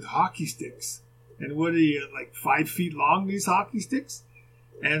with hockey sticks. And what are you, like 5 feet long, these hockey sticks?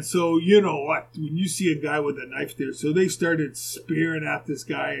 And so, you know what, when you see a guy with a knife there, so they started spearing at this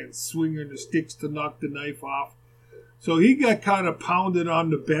guy and swinging the sticks to knock the knife off. So he got kind of pounded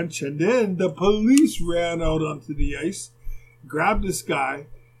on the bench, and then the police ran out onto the ice, grabbed this guy.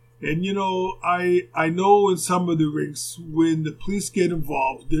 And, I know in some of the rinks, when the police get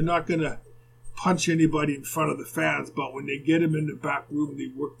involved, they're not going to punch anybody in front of the fans, but when they get him in the back room, they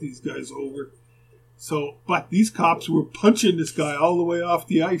work these guys over. So, but these cops were punching this guy all the way off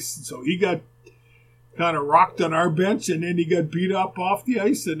the ice. So he got kind of rocked on our bench, and then he got beat up off the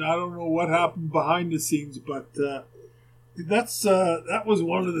ice. And I don't know what happened behind the scenes, but that was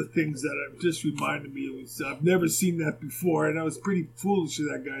one of the things that just reminded me. I've never seen that before, and I was pretty foolish of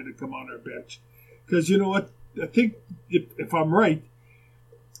that guy to come on our bench. Because you know what? I think if I'm right,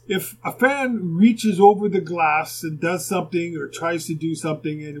 if a fan reaches over the glass and does something or tries to do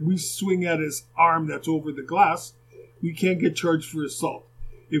something and we swing at his arm that's over the glass, we can't get charged for assault.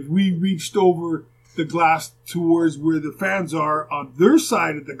 If we reached over the glass towards where the fans are on their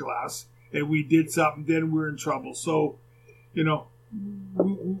side of the glass and we did something, then we're in trouble. So, we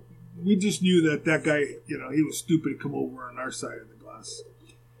just knew that guy, he was stupid to come over on our side of the glass.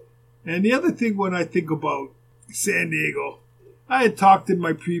 And the other thing when I think about San Diego, I had talked in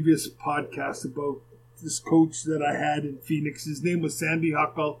my previous podcast about this coach that I had in Phoenix. His name was Sandy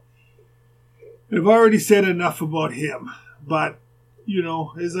Huckle. I've already said enough about him. But,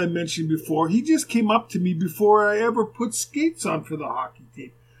 as I mentioned before, he just came up to me before I ever put skates on for the hockey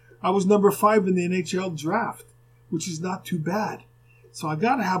team. I was number 5 in the NHL draft, which is not too bad. So I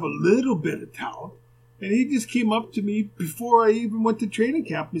got to have a little bit of talent. And he just came up to me before I even went to training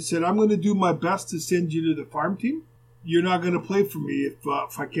camp and said, I'm going to do my best to send you to the farm team. You're not going to play for me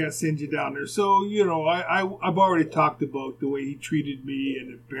if I can't send you down there. So, I've already talked about the way he treated me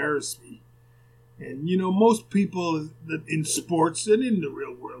and embarrassed me. And, most people in sports and in the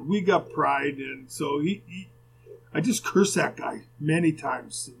real world, we got pride. And so I just cursed that guy many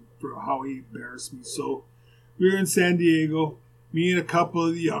times. for how he embarrassed me. So we were in San Diego, me and a couple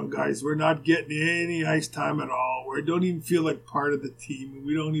of the young guys. We're not getting any ice time at all. We don't even feel like part of the team, and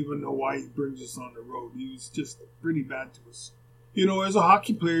we don't even know why he brings us on the road. He was just pretty bad to us. You know, as a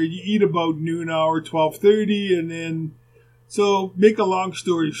hockey player, you eat about noon hour, 12:30, and then, so make a long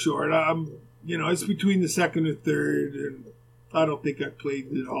story short, it's between the second and third, and I don't think I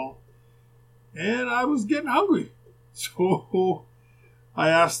played at all. And I was getting hungry. So I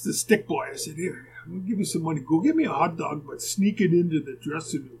asked the stick boy, I said, here, I'm going to give you some money. Go get me a hot dog, but sneak it into the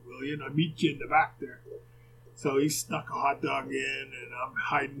dressing room, will you? And I'll meet you in the back there. So he snuck a hot dog in, and I'm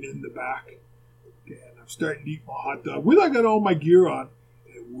hiding in the back. And I'm starting to eat my hot dog. When I got all my gear on,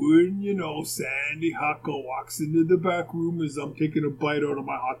 and wouldn't you know, Sandy Hucko walks into the back room as I'm taking a bite out of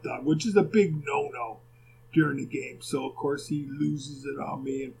my hot dog, which is a big no-no during the game. So, of course, he loses it on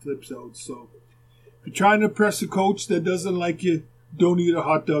me and flips out. So if you're trying to impress a coach that doesn't like you, don't eat a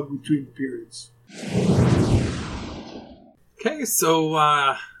hot dog between periods. Okay, so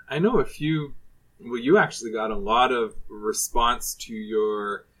I know you actually got a lot of response to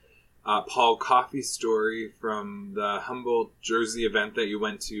your Paul Coffey story from the Humboldt Jersey event that you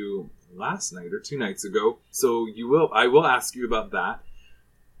went to last night or 2 nights ago. So I will ask you about that.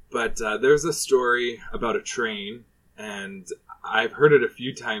 But there's a story about a train, and I've heard it a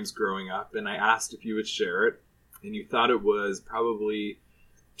few times growing up, and I asked if you would share it, and you thought it was probably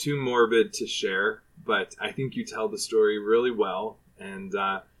too morbid to share, but I think you tell the story really well, and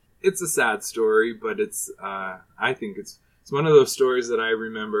it's a sad story, but I think it's one of those stories that I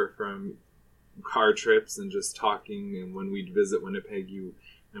remember from car trips and just talking, and when we'd visit Winnipeg,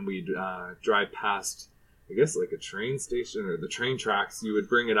 and we'd drive past, I guess, like a train station or the train tracks, you would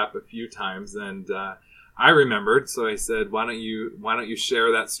bring it up a few times, and I remembered, so I said, why don't you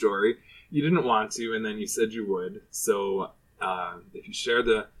share that story? You didn't want to, and then you said you would. So if you share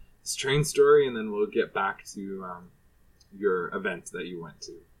this train story, and then we'll get back to your event that you went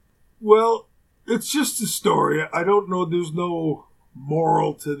to. Well, it's just a story. I don't know. There's no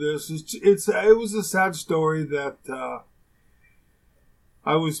moral to this. It was a sad story that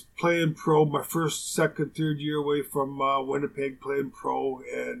I was playing pro my first, second, third year away from Winnipeg playing pro,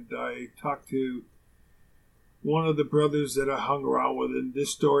 and I talked to one of the brothers that I hung around with, and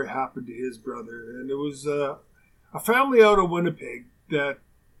this story happened to his brother. And it was a family out of Winnipeg that,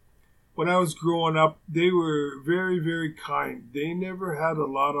 when I was growing up, they were very, very kind. They never had a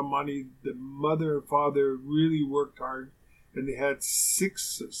lot of money. The mother and father really worked hard, and they had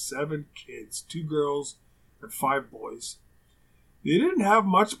 6 or 7 kids, 2 girls and 5 boys. They didn't have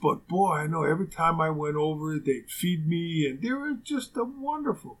much, but boy, I know every time I went over, they'd feed me, and they were just a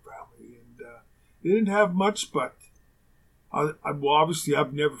wonderful family. And they didn't have much, but obviously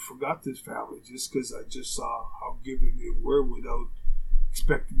I've never forgot this family, just because I just saw how giving they were without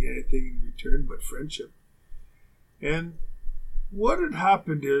expecting anything in return but friendship. And what had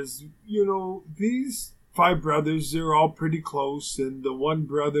happened is, these 5 brothers, they're all pretty close, and the one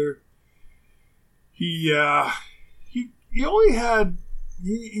brother, he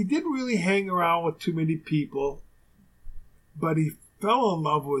didn't really hang around with too many people, but he fell in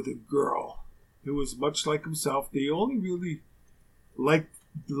love with a girl who was much like himself. They only really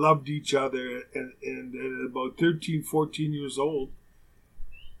loved each other, and at about 13, 14 years old,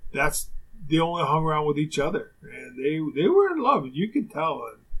 they only hung around with each other, and they were in love. You could tell.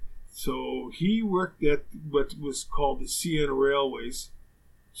 And so he worked at what was called the CN Railways.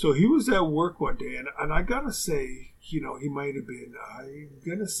 So he was at work one day, and I gotta say, he might have been,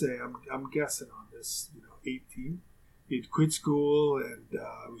 I'm guessing on this, 18. He'd quit school and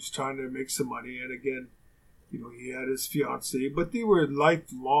was trying to make some money. And again, he had his fiancée, but they were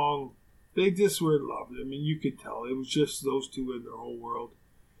lifelong. They just were in love. I mean, you could tell. It was just those two in their whole world.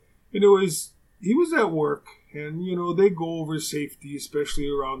 Anyways, he was at work, and, they go over safety, especially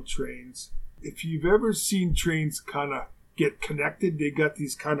around trains. If you've ever seen trains kind of get connected, they got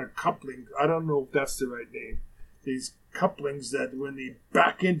these kind of couplings. I don't know if that's the right name. These couplings that when they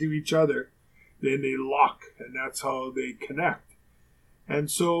back into each other, then they lock, and that's how they connect. And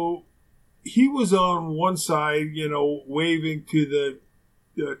so he was on one side, waving to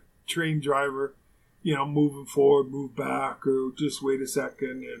the train driver, moving forward, move back, or just wait a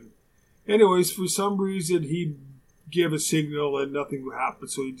second. And anyways, for some reason, he gave a signal and nothing would happen.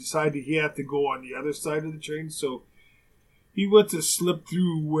 So he decided he had to go on the other side of the train. So he went to slip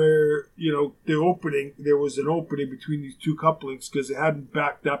through where, there was an opening between these two couplings because it hadn't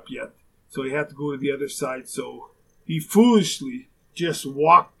backed up yet. So he had to go to the other side. So he foolishly just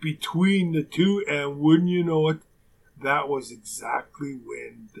walked between the two, and wouldn't you know it, that was exactly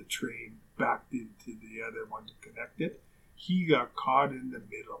when the train backed into the other one to connect it. he got caught in the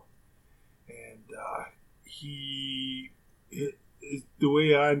middle. And the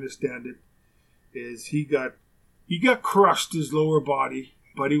way I understand it, is he got crushed, his lower body,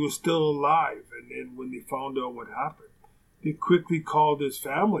 but he was still alive. And then when they found out what happened, they quickly called his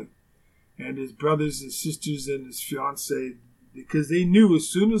family and his brothers and sisters and his fiancée, because they knew as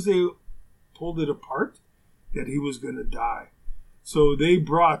soon as they pulled it apart that he was going to die. So they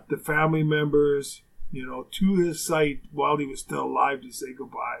brought the family members, to his site while he was still alive to say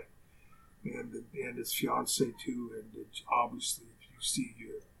goodbye, and his fiancée too. And obviously, if you see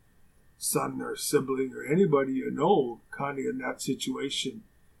your son or sibling or anybody kind of in that situation,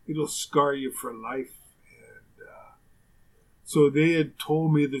 it'll scar you for life. And so they had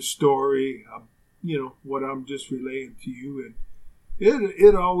told me the story, what I'm just relaying to you, and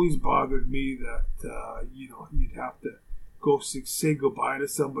it always bothered me that you'd have to go say goodbye to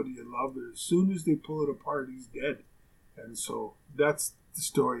somebody you love, and as soon as they pull it apart, he's dead. And so that's the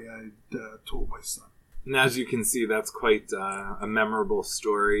story I told my son. And as you can see, that's quite a memorable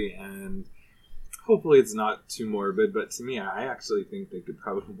story, and hopefully it's not too morbid, but to me, I actually think they could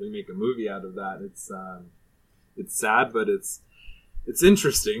probably make a movie out of that. It's sad, but it's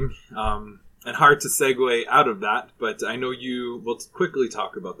interesting, and hard to segue out of that, but I know you will quickly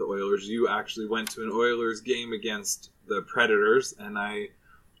talk about the Oilers. You actually went to an Oilers game against the Predators, and I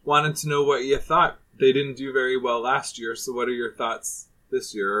wanted to know what you thought. They didn't do very well last year, so what are your thoughts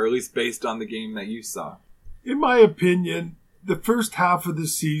this year, or at least based on the game that you saw? In my opinion, the first half of the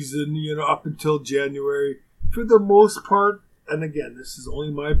season, up until January, for the most part, and again, this is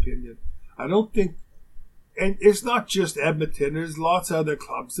only my opinion, I don't think, and it's not just Edmonton, there's lots of other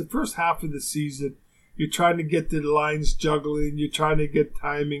clubs. The first half of the season, you're trying to get the lines juggling, you're trying to get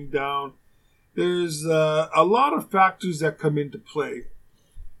timing down. There's a lot of factors that come into play.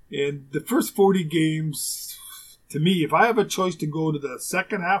 And the first 40 games, to me, if I have a choice to go to the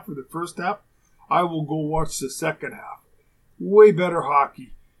second half or the first half, I will go watch the second half. Way better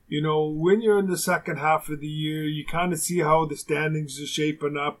hockey. When you're in the second half of the year, you kind of see how the standings are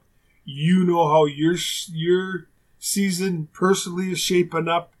shaping up. You know how your season personally is shaping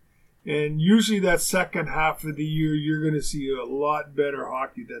up. And usually that second half of the year, you're going to see a lot better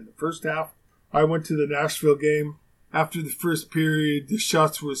hockey than the first half. I went to the Nashville game. After the first period, the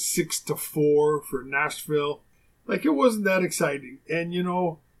shots were 6-4 for Nashville. It wasn't that exciting. And,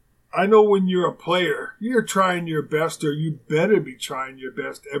 I know when you're a player, you're trying your best, or you better be trying your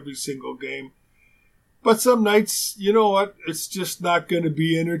best every single game. But some nights, you know what, it's just not going to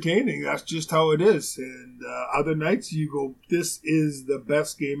be entertaining. That's just how it is. And other nights you go, this is the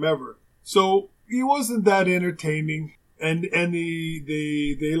best game ever. So it wasn't that entertaining. And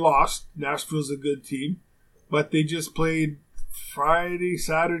they lost. Nashville's a good team. But they just played Saturday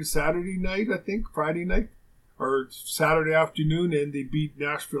night, I think, Friday night, or Saturday afternoon, and they beat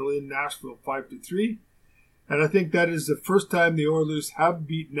Nashville in Nashville 5-3. And I think that is the first time the Oilers have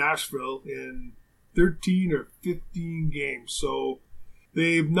beat Nashville in 13 or 15 games. So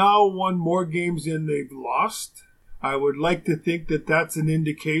they've now won more games than they've lost. I would like to think that that's an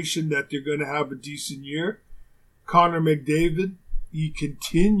indication that they're going to have a decent year. Connor McDavid, he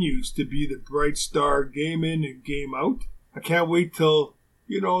continues to be the bright star game in and game out. I can't wait till,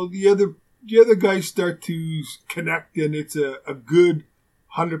 the other guys start to connect, and it's a good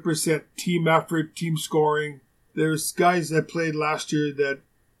 100% team effort, team scoring. There's guys that played last year that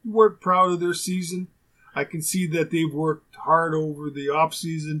weren't proud of their season. I can see that they've worked hard over the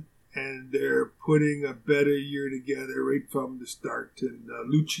offseason, and they're putting a better year together right from the start. And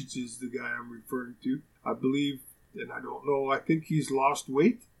Lucic is the guy I'm referring to. I believe, and I don't know, I think he's lost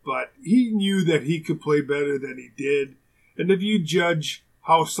weight, but he knew that he could play better than he did. And if you judge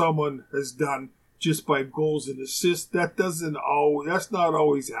how someone has done just by goals and assists, that's not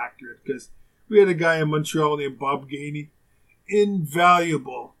always accurate, because we had a guy in Montreal named Bob Gainey.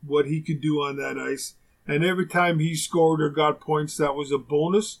 Invaluable what he could do on that ice. And every time he scored or got points, that was a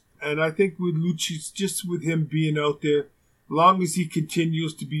bonus. And I think with Lucic, just with him being out there, long as he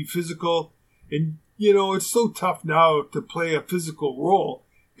continues to be physical, and it's so tough now to play a physical role,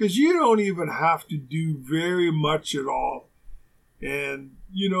 because you don't even have to do very much at all. And,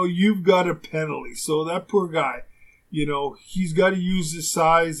 you've got a penalty. So that poor guy, he's got to use his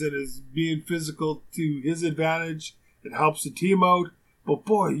size and his being physical to his advantage. It helps the team out. But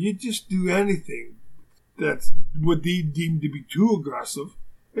boy, you just do anything that's what they deem to be too aggressive,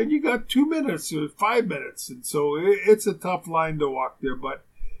 and you got 2 minutes or 5 minutes. And so it's a tough line to walk there. But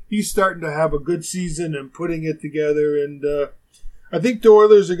he's starting to have a good season and putting it together. And I think the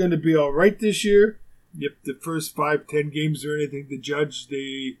Oilers are going to be all right this year. If the first 5-10 games are anything to judge,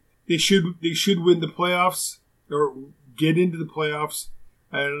 they should win the playoffs, or get into the playoffs.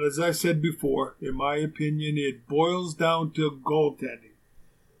 And as I said before, in my opinion, it boils down to goaltending.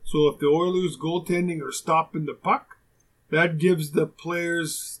 So if the Oilers' goaltending are stopping the puck, that gives the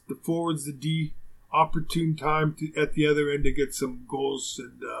players, the forwards, the D, opportune time at the other end to get some goals.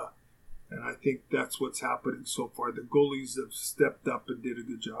 And I think that's what's happening so far. The goalies have stepped up and did a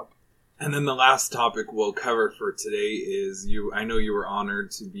good job. And then the last topic we'll cover for today is I know you were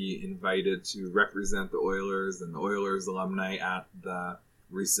honored to be invited to represent the Oilers and the Oilers alumni at the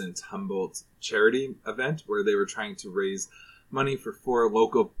recent Humboldt charity event where they were trying to raise money for 4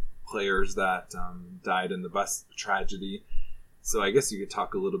 local players that died in the bus tragedy. So I guess you could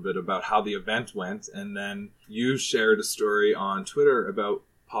talk a little bit about how the event went, and then you shared a story on Twitter about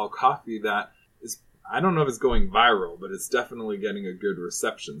Paul Coffey that is, I don't know if it's going viral, but it's definitely getting a good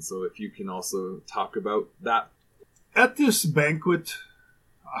reception. So if you can also talk about that. At this banquet,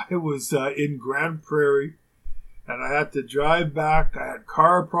 I was in Grand Prairie, and I had to drive back. I had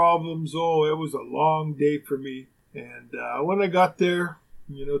car problems. Oh, it was a long day for me. And when I got there,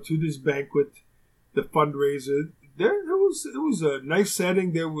 to this banquet, the fundraiser, it was a nice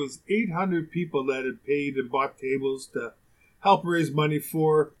setting. There was 800 people that had paid and bought tables to help raise money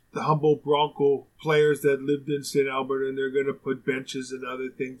for the Humboldt Bronco players that lived in St. Albert, and they're going to put benches and other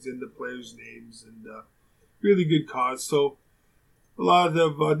things in the players' names, and really good cause. So a lot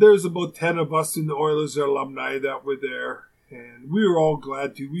of there's about 10 of us in the Oilers alumni that were there, and we were all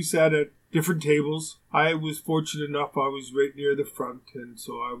glad to. We sat at different tables. I was fortunate enough I was right near the front, and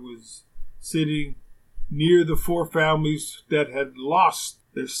so I was sitting near the 4 families that had lost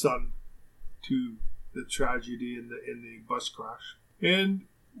their son to the tragedy in the bus crash. And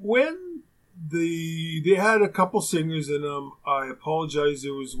when they had a couple singers, and I apologize,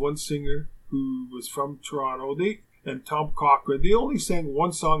 there was one singer who was from Toronto, and Tom Cochran, they only sang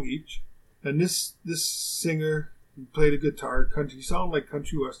one song each. And this singer played a guitar, country, sounded like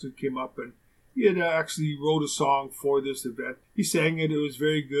country western, came up, and he had actually wrote a song for this event. He sang it, it was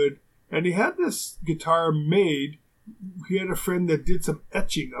very good. And he had this guitar made. He had a friend that did some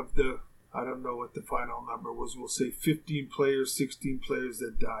etching of the, I don't know what the final number was, we'll say 15 players, 16 players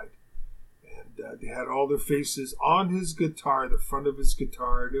that died. And they had all their faces on his guitar, the front of his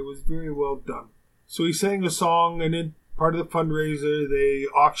guitar, and it was very well done. So he sang a song, and then part of the fundraiser, they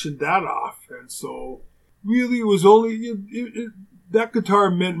auctioned that off. And so really it was only, that guitar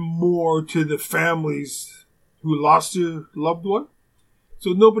meant more to the families who lost their loved one.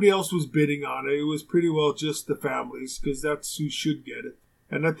 So nobody else was bidding on it. It was pretty well just the families, because that's who should get it.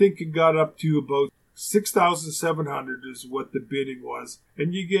 And I think it got up to about $6,700 is what the bidding was.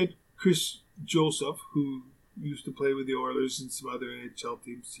 And you get Chris Joseph, who used to play with the Oilers and some other NHL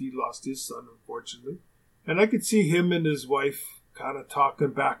teams. He lost his son, unfortunately. And I could see him and his wife kind of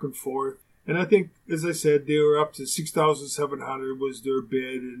talking back and forth. And I think, as I said, they were up to $6,700 was their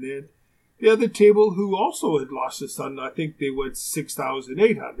bid. And then the other table, who also had lost his son, I think they went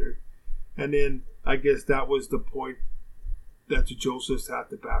 $6,800. And then I guess that was the point that the Josephs had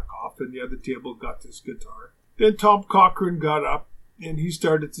to back off, and the other table got this guitar. Then Tom Cochran got up, and he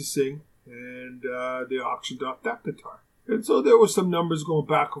started to sing, and they auctioned off that guitar. And so there were some numbers going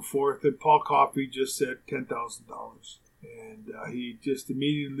back and forth, and Paul Coffey just said $10,000. And he just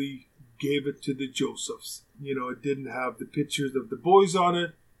immediately gave it to the Josephs. It didn't have the pictures of the boys on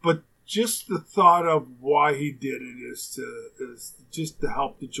it, but just the thought of why he did it is just to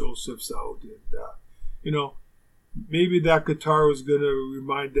help the Josephs out. And, maybe that guitar was going to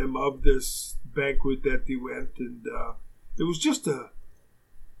remind them of this banquet that they went. And it was just a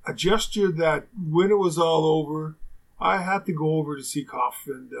gesture that when it was all over, I had to go over to see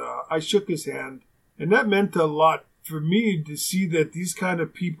Coffey, and I shook his hand. And that meant a lot for me to see that these kind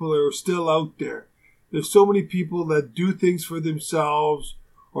of people are still out there. There's so many people that do things for themselves,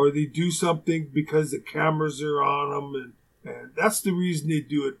 or they do something because the cameras are on them, and that's the reason they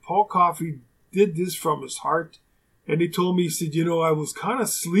do it. Paul Coffey did this from his heart, and he told me, he said, I was kind of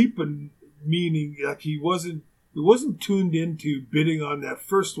sleeping, meaning like he wasn't tuned into bidding on that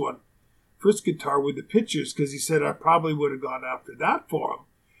first guitar with the pictures, because he said I probably would have gone after that for him.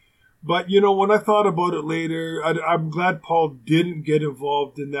 But, when I thought about it later, I'm glad Paul didn't get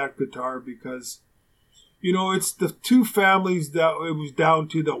involved in that guitar, because it's the 2 families that it was down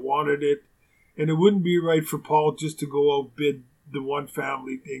to that wanted it, and it wouldn't be right for Paul just to go outbid the one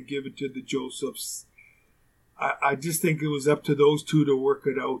family and give it to the Josephs. I just think it was up to those 2 to work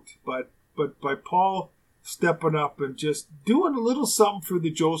it out. But by Paul stepping up and just doing a little something for the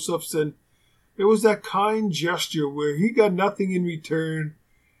Josephs, and it was that kind gesture where he got nothing in return.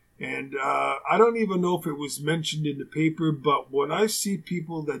 And I don't even know if it was mentioned in the paper, but when I see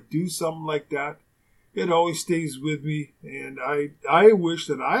people that do something like that, it always stays with me. And I wish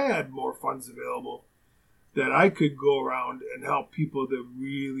that I had more funds available, that I could go around and help people that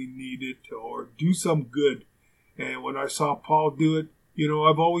really need it or do some good. And when I saw Paul do it,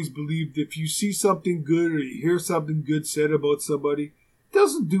 I've always believed if you see something good or you hear something good said about somebody, it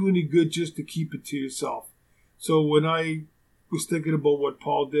doesn't do any good just to keep it to yourself. So when I was thinking about what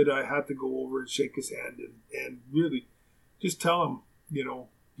Paul did, I had to go over and shake his hand and really just tell him,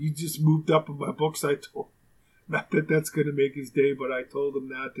 he just moved up in my books. I told him, not that that's going to make his day, but I told him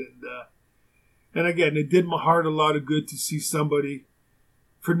that. And again, it did my heart a lot of good to see somebody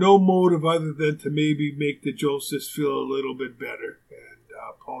for no motive other than to maybe make the Josephs feel a little bit better.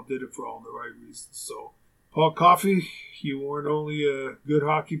 And Paul did it for all the right reasons. So, Paul Coffey, you weren't only a good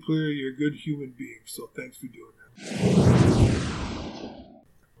hockey player, you're a good human being. So thanks for doing that.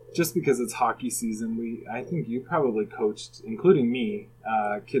 Just because it's hockey season, I think you probably coached, including me,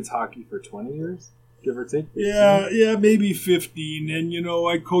 kids hockey for 20 years, give or take. 15? Yeah, maybe 15. And,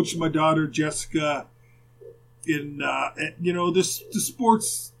 I coached my daughter, Jessica, in, the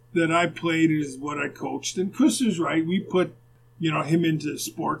sports that I played is what I coached. And Chris is right. We put, him into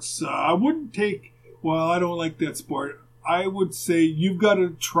sports. I wouldn't take, I don't like that sport. I would say you've got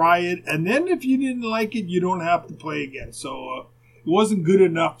to try it. And then if you didn't like it, you don't have to play again. So it wasn't good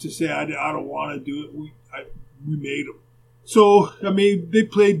enough to say, I don't want to do it. We made them. So, they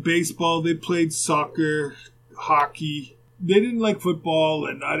played baseball. They played soccer, hockey. They didn't like football,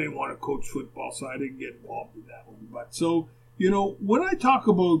 and I didn't want to coach football, so I didn't get involved in that one. But so, when I talk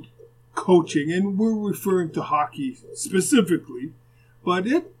about coaching, and we're referring to hockey specifically, but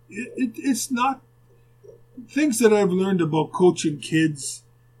it's not things that I've learned about coaching kids,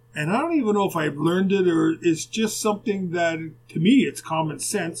 and I don't even know if I've learned it or it's just something that, to me, it's common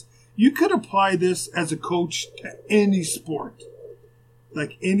sense. You could apply this as a coach to any sport,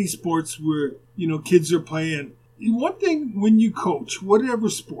 like any sports where, kids are playing. One thing when you coach, whatever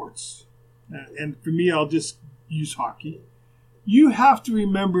sports, and for me, I'll just use hockey, you have to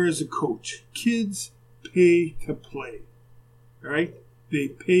remember as a coach, kids pay to play, right? They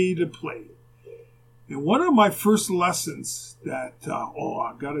pay to play. And one of my first lessons that,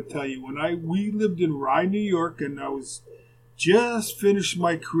 I got to tell you, we lived in Rye, New York, and I was just finished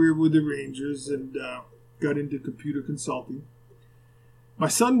my career with the Rangers and got into computer consulting. My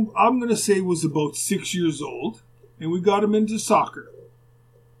son, I'm going to say, was about 6 years old. And we got him into soccer.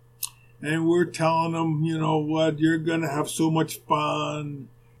 And we're telling him, you're going to have so much fun.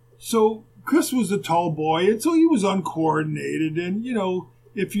 So Chris was a tall boy, and so he was uncoordinated. And,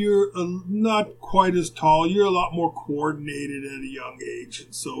 if you're not quite as tall, you're a lot more coordinated at a young age.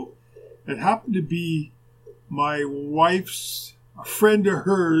 And so it happened to be my wife's, a friend of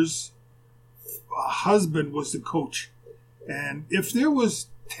hers, husband was the coach. And if there was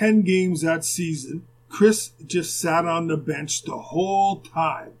 10 games that season, Chris just sat on the bench the whole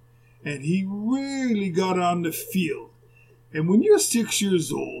time, and he rarely got on the field. And when you're 6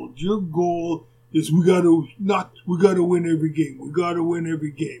 years old, your goal is we got to win every game. We got to win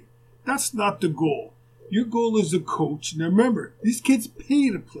every game. That's not the goal. Your goal as a coach. Now remember, these kids pay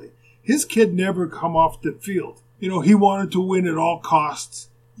to play. His kid never come off the field. He wanted to win at all costs.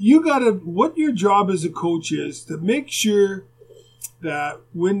 What your job as a coach is to make sure that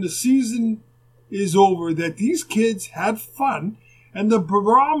when the season is over, that these kids had fun, and the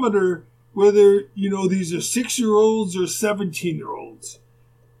barometer, whether these are 6-year-olds or 17-year-olds,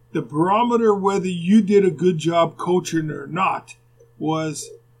 the barometer whether you did a good job coaching or not was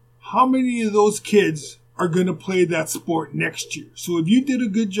how many of those kids are going to play that sport next year. So if you did a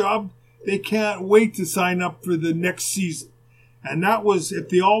good job, they can't wait to sign up for the next season. And that was, if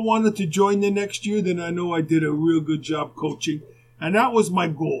they all wanted to join the next year, then I know I did a real good job coaching. And that was my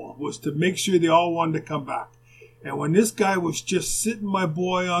goal, was to make sure they all wanted to come back. And when this guy was just sitting my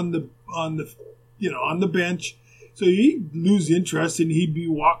boy on the bench, so he'd lose interest and he'd be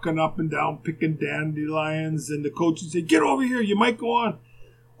walking up and down picking dandelions, and the coach would say, "Get over here, you might go on."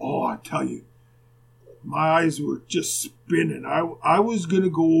 Oh, I tell you, my eyes were just spinning. I was going to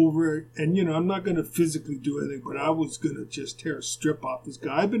go over and, I'm not going to physically do anything, but I was going to just tear a strip off this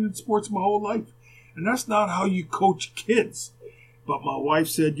guy. I've been in sports my whole life, and that's not how you coach kids. But my wife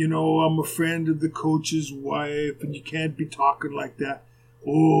said, I'm a friend of the coach's wife, and you can't be talking like that.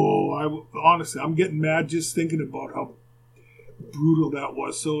 Honestly, I'm getting mad just thinking about how brutal that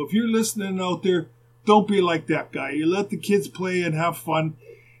was. So if you're listening out there, don't be like that guy. You let the kids play and have fun,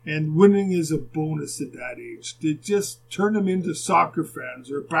 and winning is a bonus at that age. To just turn them into soccer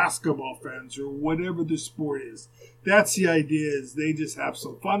fans or basketball fans or whatever the sport is. That's the idea, is they just have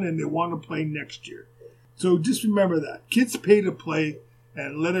some fun and they want to play next year. So just remember that. Kids pay to play,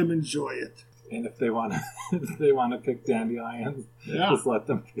 and let them enjoy it. And if they want to pick dandelions, just let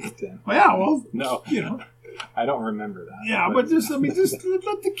them pick dandelions. Well, yeah, well, no, I don't remember that. Yeah, but just let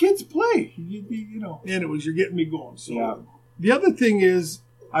the kids play. Anyways, you're getting me going. So The other thing is,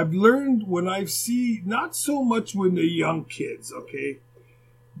 I've learned when I see, not so much when they're young kids, okay,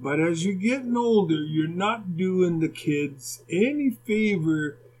 but as you're getting older, you're not doing the kids any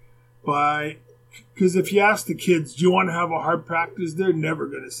favor because if you ask the kids, do you want to have a hard practice, they're never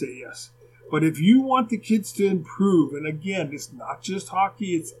going to say yes. But if you want the kids to improve, and again, it's not just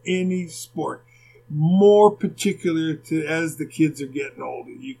hockey, it's any sport, more particular to as the kids are getting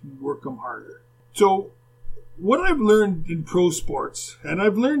older, you can work them harder. So what I've learned in pro sports, and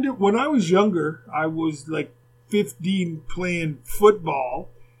I've learned it when I was younger, I was like 15 playing football,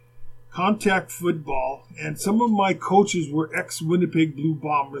 contact football, and some of my coaches were ex-Winnipeg Blue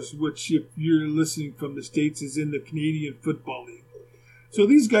Bombers, which, if you're listening from the States, is in the Canadian Football League. So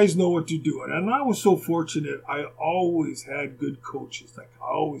these guys know what they're doing. And I was so fortunate, I always had good coaches, like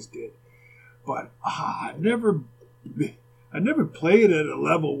I always did. But I never played at a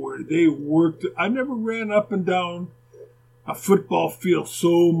level where they worked. I never ran up and down a football field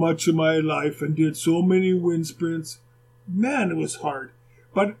so much of my life and did so many wind sprints. Man, it was hard.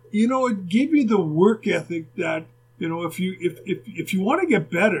 But, it gave you the work ethic that, if you want to get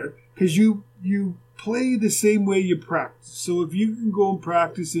better, because you play the same way you practice. So if you can go and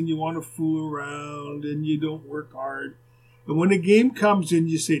practice and you want to fool around and you don't work hard, and when a game comes in,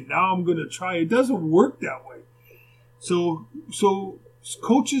 you say, now I'm going to try. It doesn't work that way. So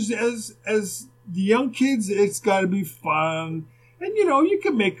coaches, as the young kids, it's got to be fun. And, you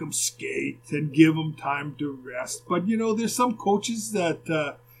can make them skate and give them time to rest. But, there's some coaches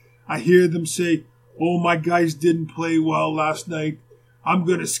that I hear them say, oh, my guys didn't play well last night. I'm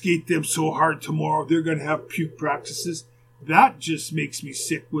going to skate them so hard tomorrow. They're going to have puke practices. That just makes me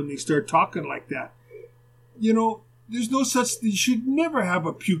sick when they start talking like that. There's no such thing. You should never have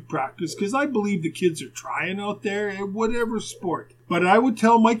a puke practice because I believe the kids are trying out there in whatever sport. But I would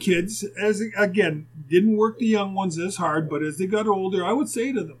tell my kids, didn't work the young ones as hard, but as they got older, I would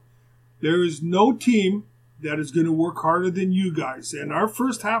say to them, there is no team that is going to work harder than you guys. And our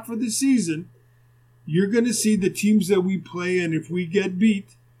first half of the season, you're going to see the teams that we play, and if we get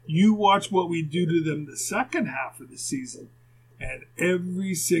beat, you watch what we do to them the second half of the season. And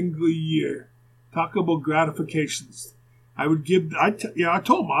every single year, talk about gratifications. I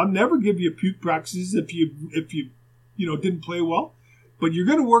told them, I'll never give you puke practices if you didn't play well. But you're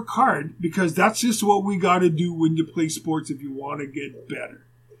going to work hard because that's just what we got to do when you play sports if you want to get better.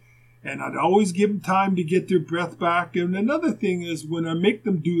 And I'd always give them time to get their breath back. And another thing is when I make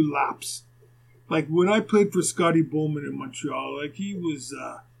them do laps. Like when I played for Scotty Bowman in Montreal, like he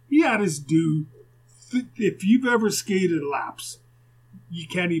had his due. If you've ever skated laps, you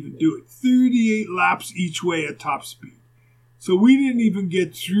can't even do it. 38 laps each way at top speed. So we didn't even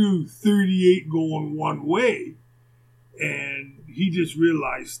get through 38 going one way. And he just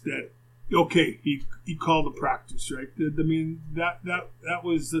realized that, okay, he called the practice, right? I mean, that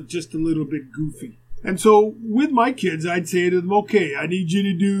was just a little bit goofy. And so with my kids, I'd say to them, okay, I need you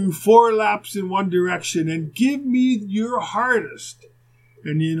to do 4 laps in one direction and give me your hardest.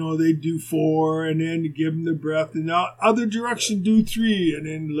 And, they do 4 and then give them their breath. And now other direction, do 3 and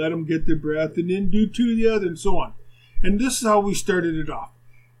then let them get their breath and then do 2 the other and so on. And this is how we started it off.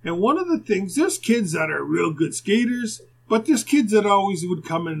 And one of the things, there's kids that are real good skaters, but there's kids that always would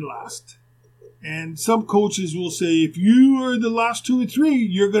come in last. And some coaches will say, if you are the last 2 or 3,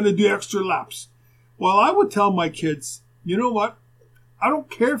 you're going to do extra laps. Well, I would tell my kids, you know what? I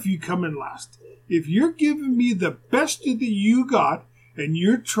don't care if you come in last. If you're giving me the best that you got and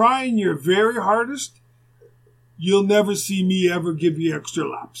you're trying your very hardest, you'll never see me ever give you extra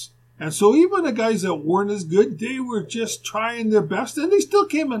laps. And so even the guys that weren't as good, they were just trying their best, and they still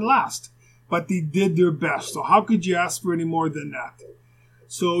came in last. But they did their best. So how could you ask for any more than that?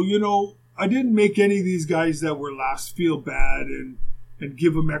 So, I didn't make any of these guys that were last feel bad and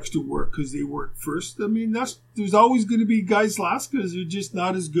give them extra work because they weren't first. I mean, there's always going to be guys last because they're just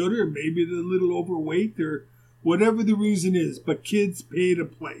not as good, or maybe they're a little overweight, or whatever the reason is. But kids pay to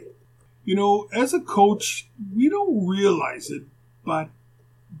play. As a coach, we don't realize it, but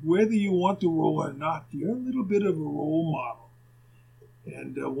whether you want the role or not, you're a little bit of a role model.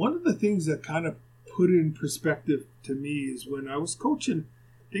 And one of the things that kind of put it in perspective to me is when I was coaching,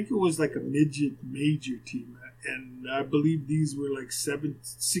 I think it was like a midget major team. And I believe these were like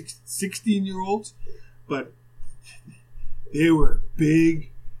 16-year-olds. But they were big.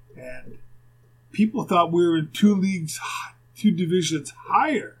 And people thought we were in 2 divisions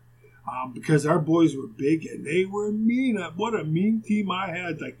higher. because our boys were big and they were mean. What a mean team I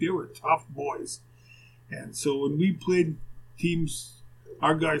had. Like, they were tough boys. And so when we played teams,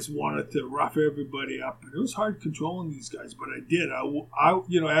 our guys wanted to rough everybody up. And it was hard controlling these guys, but I did. I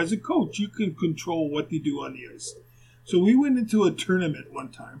as a coach, you can control what they do on the ice. So we went into a tournament one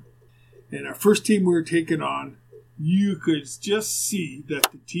time. And our first team we were taking on, you could just see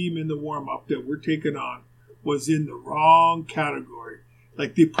that the team in the warm-up that we're taking on was in the wrong category.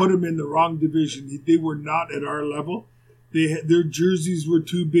 Like, they put them in the wrong division. They were not at our level. Their jerseys were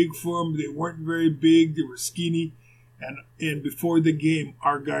too big for them. They weren't very big. They were skinny. And before the game,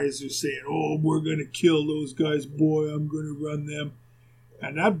 our guys are saying, "Oh, we're going to kill those guys. Boy, I'm going to run them."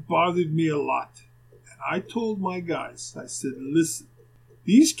 And that bothered me a lot. And I told my guys, I said, "Listen,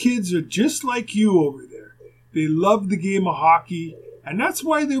 these kids are just like you over there. They love the game of hockey, and that's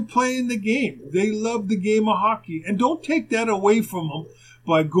why they're playing the game. They love the game of hockey. And don't take that away from them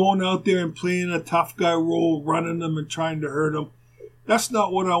by going out there and playing a tough guy role, running them and trying to hurt them. That's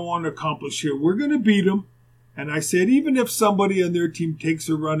not what I want to accomplish here. We're going to beat them." And I said, even if somebody on their team takes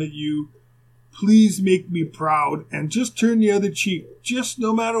a run at you, please make me proud and just turn the other cheek. Just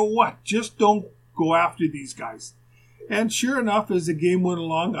no matter what. Just don't go after these guys. And sure enough, as the game went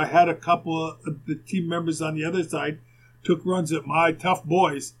along, I had a couple of the team members on the other side took runs at my tough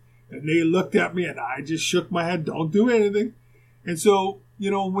boys. And they looked at me and I just shook my head. Don't do anything. And so,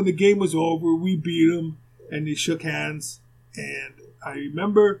 when the game was over, we beat them and they shook hands. And I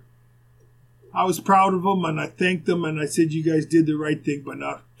remember I was proud of them, and I thanked them, and I said, "You guys did the right thing by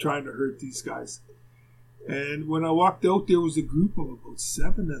not trying to hurt these guys." And when I walked out, there was a group of about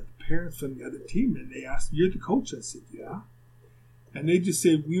 7 of the parents from the other team, and they asked, "You're the coach?" I said, "Yeah." And they just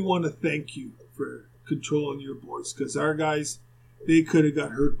said, "We want to thank you for controlling your boys, because our guys, they could have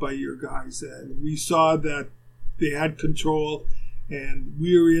got hurt by your guys, and we saw that they had control, and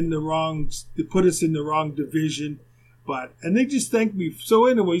we were in the wrong, they put us in the wrong division." And they just thanked me. So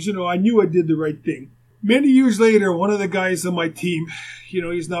anyways, I knew I did the right thing. Many years later, one of the guys on my team,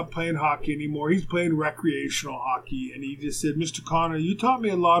 he's not playing hockey anymore. He's playing recreational hockey. And he just said, "Mr. Connor, you taught me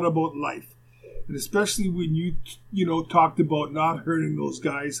a lot about life. And especially when you talked about not hurting those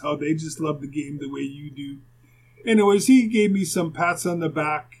guys, how they just love the game the way you do." Anyways, he gave me some pats on the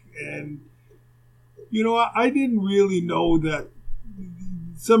back. And, I didn't really know that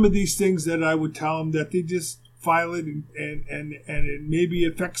some of these things that I would tell him, that they just file it and it maybe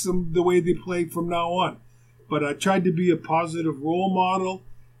affects them the way they play from now on. But I tried to be a positive role model,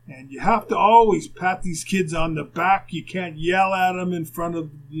 and you have to always pat these kids on the back. You can't yell at them in front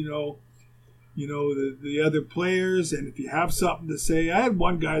of the other players. And if you have something to say, I had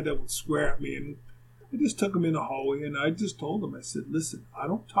one guy that would swear at me, and I just took him in the hallway and I just told him, I said, "Listen, I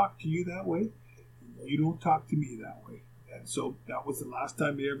don't talk to you that way. You don't talk to me that way." And so that was the last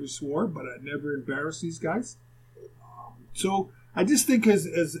time he ever swore, but I never embarrassed these guys. So I just think as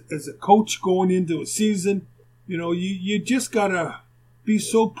a coach going into a season, you just got to be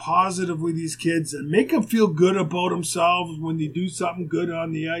so positive with these kids and make them feel good about themselves when they do something good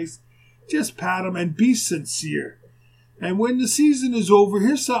on the ice. Just pat them and be sincere. And when the season is over,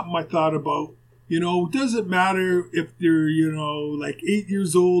 here's something I thought about. It doesn't matter if they're, like 8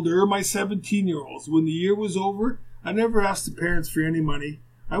 years old or my 17-year-olds. When the year was over, I never asked the parents for any money.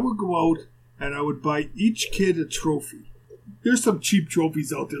 I would go out and I would buy each kid a trophy. There's some cheap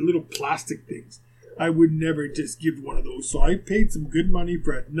trophies out there, little plastic things. I would never just give one of those. So I paid some good money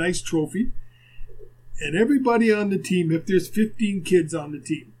for a nice trophy. And everybody on the team, if there's 15 kids on the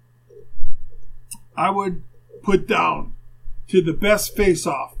team, I would put down to the best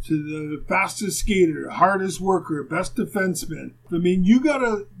face-off, to the fastest skater, hardest worker, best defenseman. I mean, you got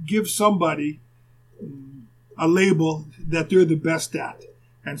to give somebody a label that they're the best at.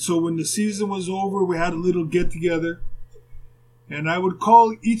 And so when the season was over, we had a little get-together. And I would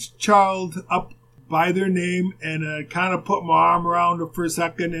call each child up by their name, and I'd kind of put my arm around them for a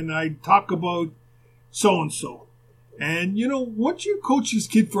second, and I'd talk about so-and-so. And, once you coach this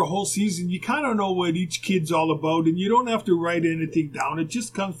kid for a whole season, you kind of know what each kid's all about, and you don't have to write anything down. It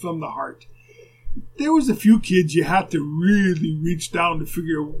just comes from the heart. There was a few kids you had to really reach down to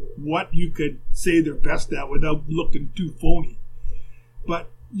figure what you could say they're best at without looking too phony. But,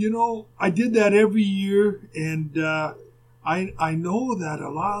 I did that every year, and I know that a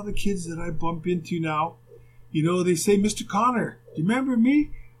lot of the kids that I bump into now, they say, "Mr. Connor, do you remember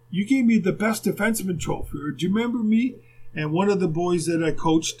me? You gave me the best defenseman trophy." Or, "Do you remember me?" And one of the boys that I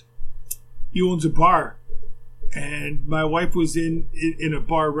coached, he owns a bar. And my wife was in a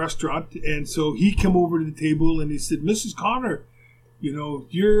bar restaurant. And so he came over to the table and he said, "Mrs. Connor, You know,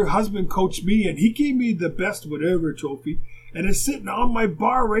 your husband coached me, and he gave me the best whatever trophy, and it's sitting on my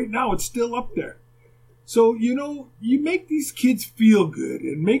bar right now. It's still up there. So, you know, you make these kids feel good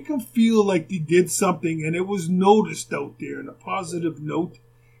and make them feel like they did something and it was noticed out there in a positive note.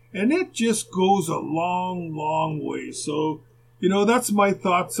 And it just goes a long, long way. So, you know, that's my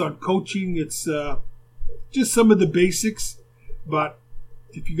thoughts on coaching. It's just some of the basics. But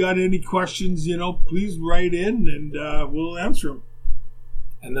if you got any questions, you know, please write in and we'll answer them.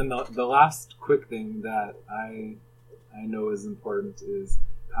 And then the last quick thing that I know is important is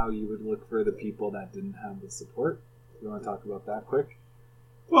how you would look for the people that didn't have the support. You want to talk about that quick?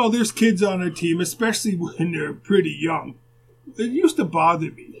 Well, there's kids on our team, especially when they're pretty young. It used to bother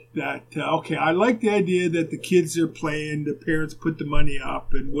me that, okay, I like the idea that the kids are playing, the parents put the money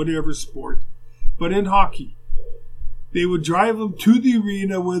up in whatever sport. But in hockey, they would drive them to the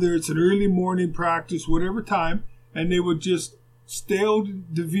arena, whether it's an early morning practice, whatever time, and they would just stay out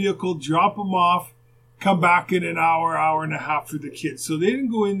the vehicle, drop them off, come back in an hour, hour and a half for the kids. So they didn't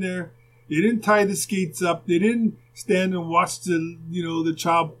go in there. They didn't tie the skates up. They didn't stand and watch the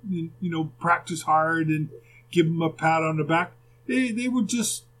child, practice hard and give them a pat on the back. They were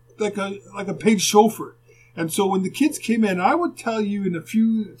just like a paid chauffeur. And so when the kids came in, I would tell you in a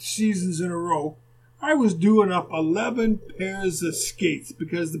few seasons in a row, I was doing up 11 pairs of skates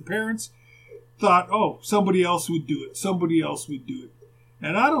because the parents thought, oh, somebody else would do it. Somebody else would do it.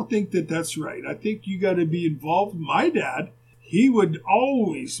 And I don't think that that's right. I think you got to be involved. My dad, he would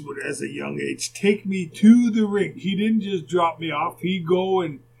always, as a young age, take me to the rink. He didn't just drop me off. He'd go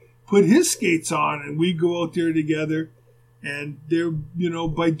and put his skates on, and we'd go out there together. And there,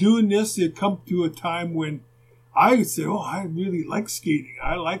 by doing this, it come to a time when I would say, oh, I really like skating.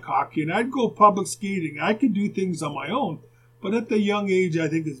 I like hockey. And I'd go public skating. I could do things on my own. But at the young age, I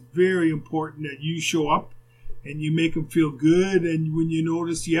think it's very important that you show up and you make them feel good. And when you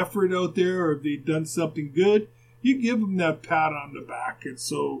notice the effort out there or if they've done something good, you give them that pat on the back. And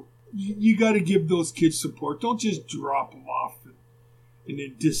so you got to give those kids support. Don't just drop them off and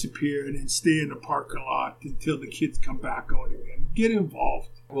then disappear and then stay in the parking lot until the kids come back out again. Get involved.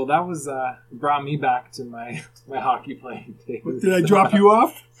 Well, that was brought me back to my hockey playing days. Did I drop you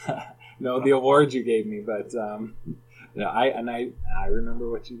off? No, the award you gave me, but I remember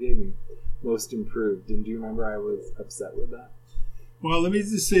what you gave me. Most improved. Didn't you remember I was upset with that? Well, let me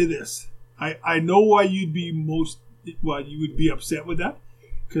just say this. I know why you would be upset with that.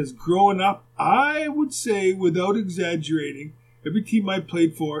 Because growing up, I would say, without exaggerating, every team I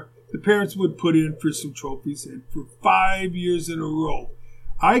played for, the parents would put in for some trophies. And for 5 years in a row,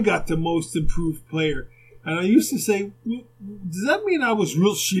 I got the most improved player. And I used to say, well, does that mean I was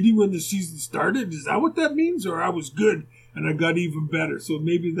real shitty when the season started? Is that what that means? Or I was good and I got even better? So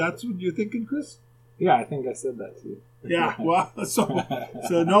maybe that's what you're thinking, Chris? Yeah, I think I said that to you. Yeah, well,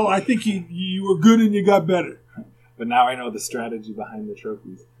 so no, I think you were good and you got better. But now I know the strategy behind the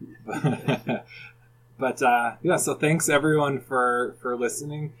trophies. But so thanks everyone for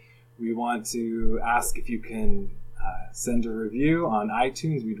listening. We want to ask if you can send a review on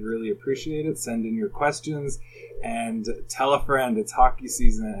iTunes. We'd really appreciate it. Send in your questions and tell a friend. It's hockey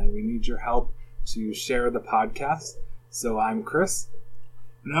season and we need your help to share the podcast. So I'm Chris.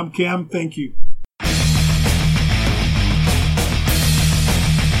 And I'm Cam. Thank you.